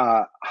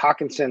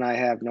Hawkinson I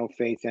have no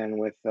faith in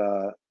with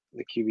the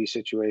QB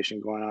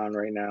situation going on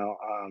right now.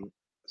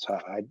 So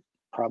I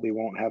probably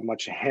won't have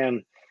much of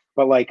him.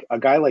 But like a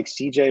guy like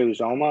CJ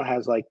Uzomah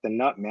has like the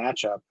nut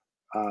matchup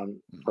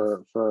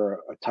for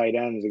a tight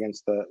ends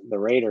against the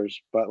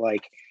Raiders. But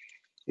like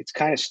it's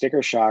kind of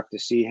sticker shock to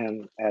see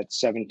him at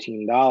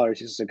 $17.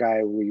 This is a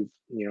guy we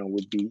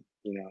would be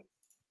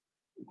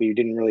we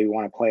didn't really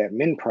want to play at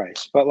min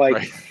price. But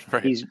like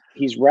right.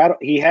 he's rattled.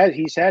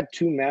 He's had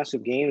 2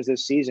 massive games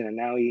this season, and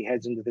now he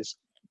heads into this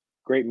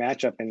great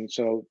matchup, and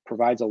so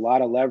provides a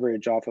lot of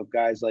leverage off of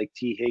guys like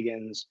T.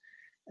 Higgins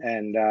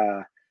and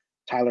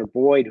Tyler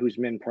Boyd, who's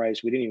min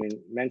price. We didn't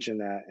even mention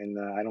that, and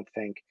I don't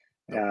think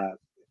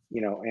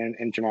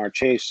and Jamar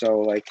Chase. So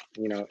like,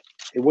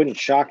 it wouldn't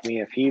shock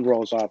me if he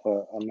rolls off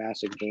a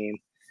massive game.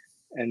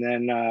 And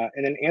then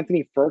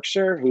Anthony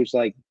Ferkser, who's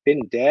like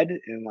been dead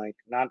and like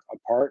not a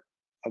part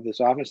of this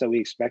offense that we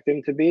expect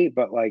him to be,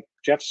 but like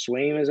Jeff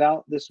Swaim is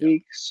out this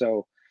week.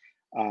 So,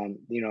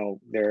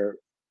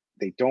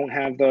 they don't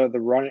have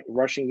the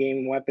rushing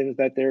game weapons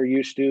that they're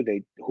used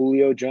to.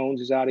 Julio Jones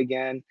is out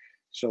again.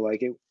 So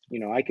like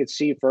I could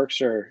see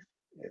Ferkser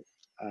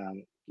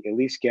at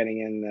least getting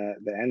in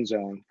the end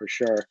zone for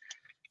sure.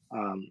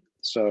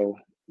 So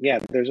yeah,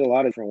 there's a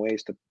lot of different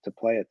ways to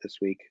play it this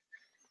week.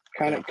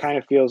 Kind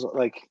of feels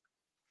like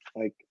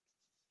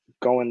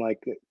going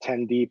like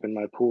 10 deep in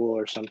my pool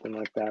or something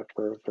like that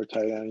for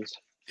tight ends.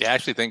 Yeah, I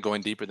actually think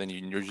going deeper than you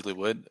usually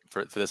would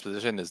for this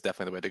position is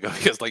definitely the way to go,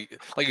 because like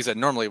you said,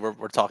 normally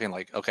we're talking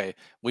like, okay,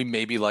 we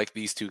maybe like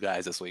these 2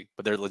 guys this week,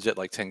 but they're legit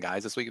like 10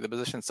 guys this week at the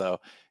position. So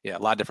yeah, a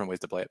lot of different ways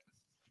to play it.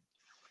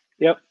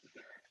 Yep.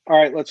 All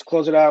right, let's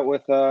close it out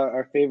with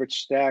our favorite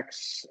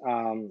stacks.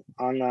 On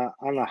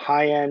the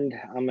high end,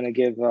 I'm going to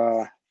give,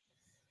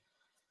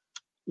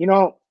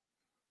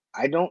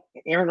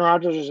 Aaron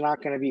Rodgers is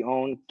not going to be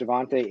owned.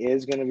 Devontae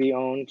is going to be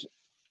owned.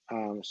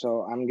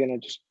 So I'm going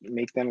to just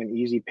make them an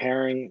easy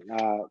pairing,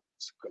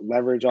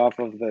 leverage off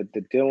of the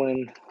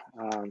Dylan,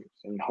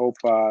 and hope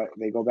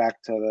they go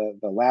back to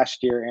the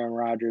last year Aaron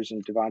Rodgers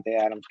and Devontae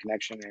Adams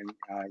connection, and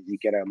you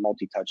get a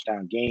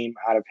multi-touchdown game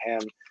out of him.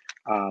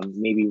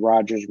 Maybe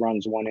Rodgers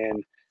runs one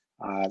in.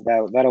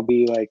 That'll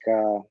be like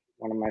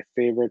one of my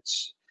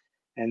favorites.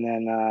 And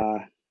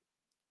then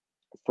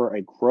for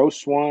a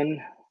gross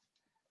one,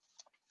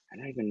 I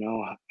don't even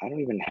know. I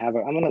don't even have it.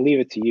 I'm going to leave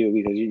it to you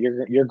because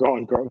you're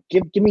going gross.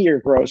 Give me your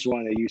gross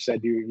one that you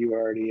said you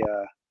already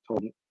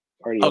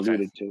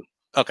alluded to.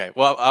 Okay.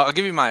 Well, I'll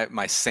give you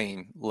my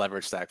sane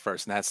leverage stack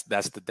first, and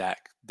that's the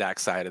Dak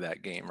side of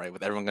that game, right?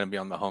 With everyone going to be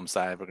on the home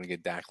side, we're going to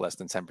get Dak less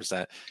than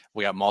 10%.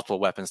 We got multiple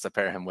weapons to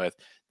pair him with.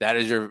 That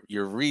is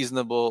your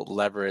reasonable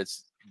leverage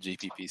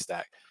GPP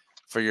stack.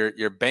 For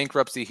your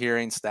bankruptcy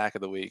hearing stack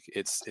of the week,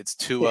 it's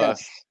Tua,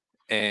 yes,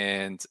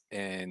 and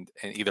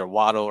either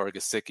Waddle or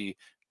Gesicki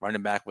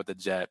running back with the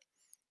Jet.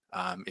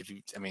 If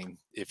you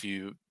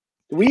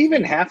do we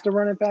even have to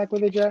run it back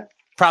with a Jet?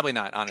 Probably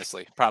not,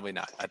 honestly. Probably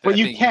not. But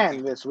you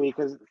can this week,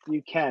 because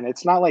you can.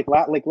 It's not like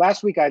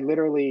last week. I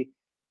literally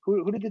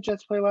who did the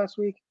Jets play last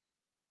week?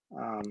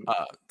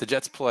 The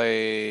Jets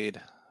played.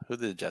 Who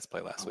did the Jets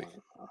play last week?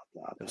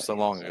 It was so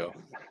long ago,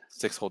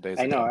 6 whole days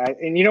ago. I know,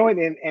 and you know what?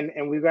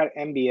 And we've got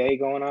NBA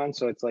going on,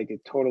 so it's like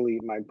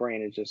my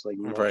brain is just like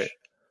mush. Right.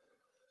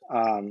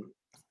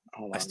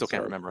 I still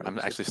can't remember. I'm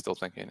actually still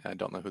thinking. I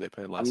don't know who they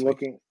played last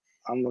week.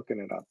 I'm looking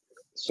it up.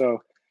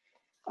 So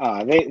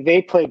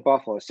they played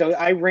Buffalo. So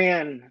I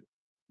ran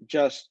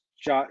just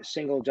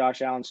single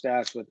Josh Allen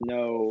stats with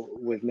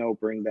no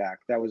bring back.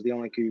 That was the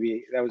only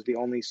QB. That was the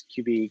only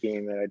QB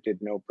game that I did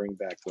no bring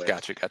back with.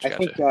 Gotcha.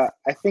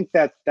 I think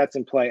that's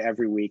in play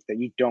every week, that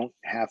you don't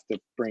have to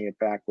bring it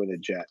back with a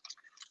Jet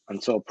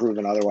until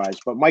proven otherwise.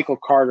 But Michael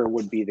Carter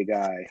would be the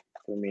guy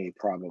for me,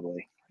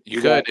 probably. You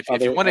could,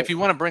 if you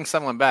want to bring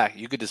someone back,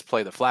 you could just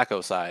play the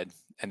Flacco side,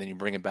 and then you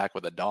bring it back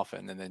with a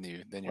Dolphin, and then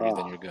you're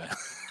good.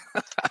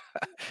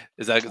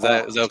 Is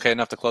that okay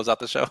enough to close out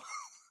the show?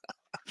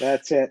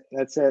 That's it.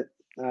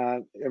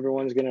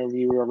 Everyone's gonna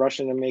be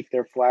rushing to make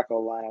their Flacco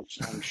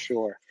lineups, I'm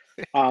sure.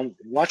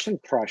 Watch them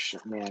crush,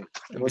 man.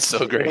 It'll be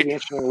so great. It'll be an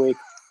interesting week.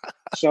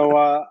 So,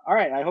 all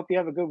right. I hope you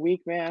have a good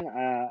week, man.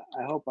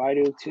 I hope I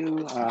do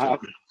too.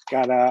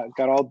 Got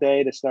all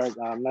day to start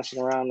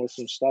messing around with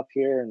some stuff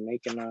here and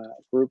making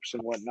groups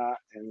and whatnot.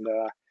 And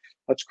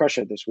let's crush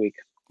it this week.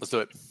 Let's do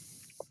it.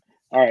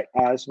 All right.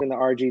 This has been the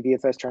RG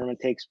DFS Tournament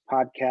Takes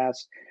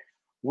podcast,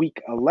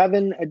 week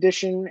 11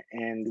 edition,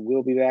 and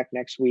we'll be back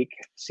next week.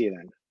 See you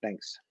then.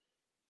 Thanks.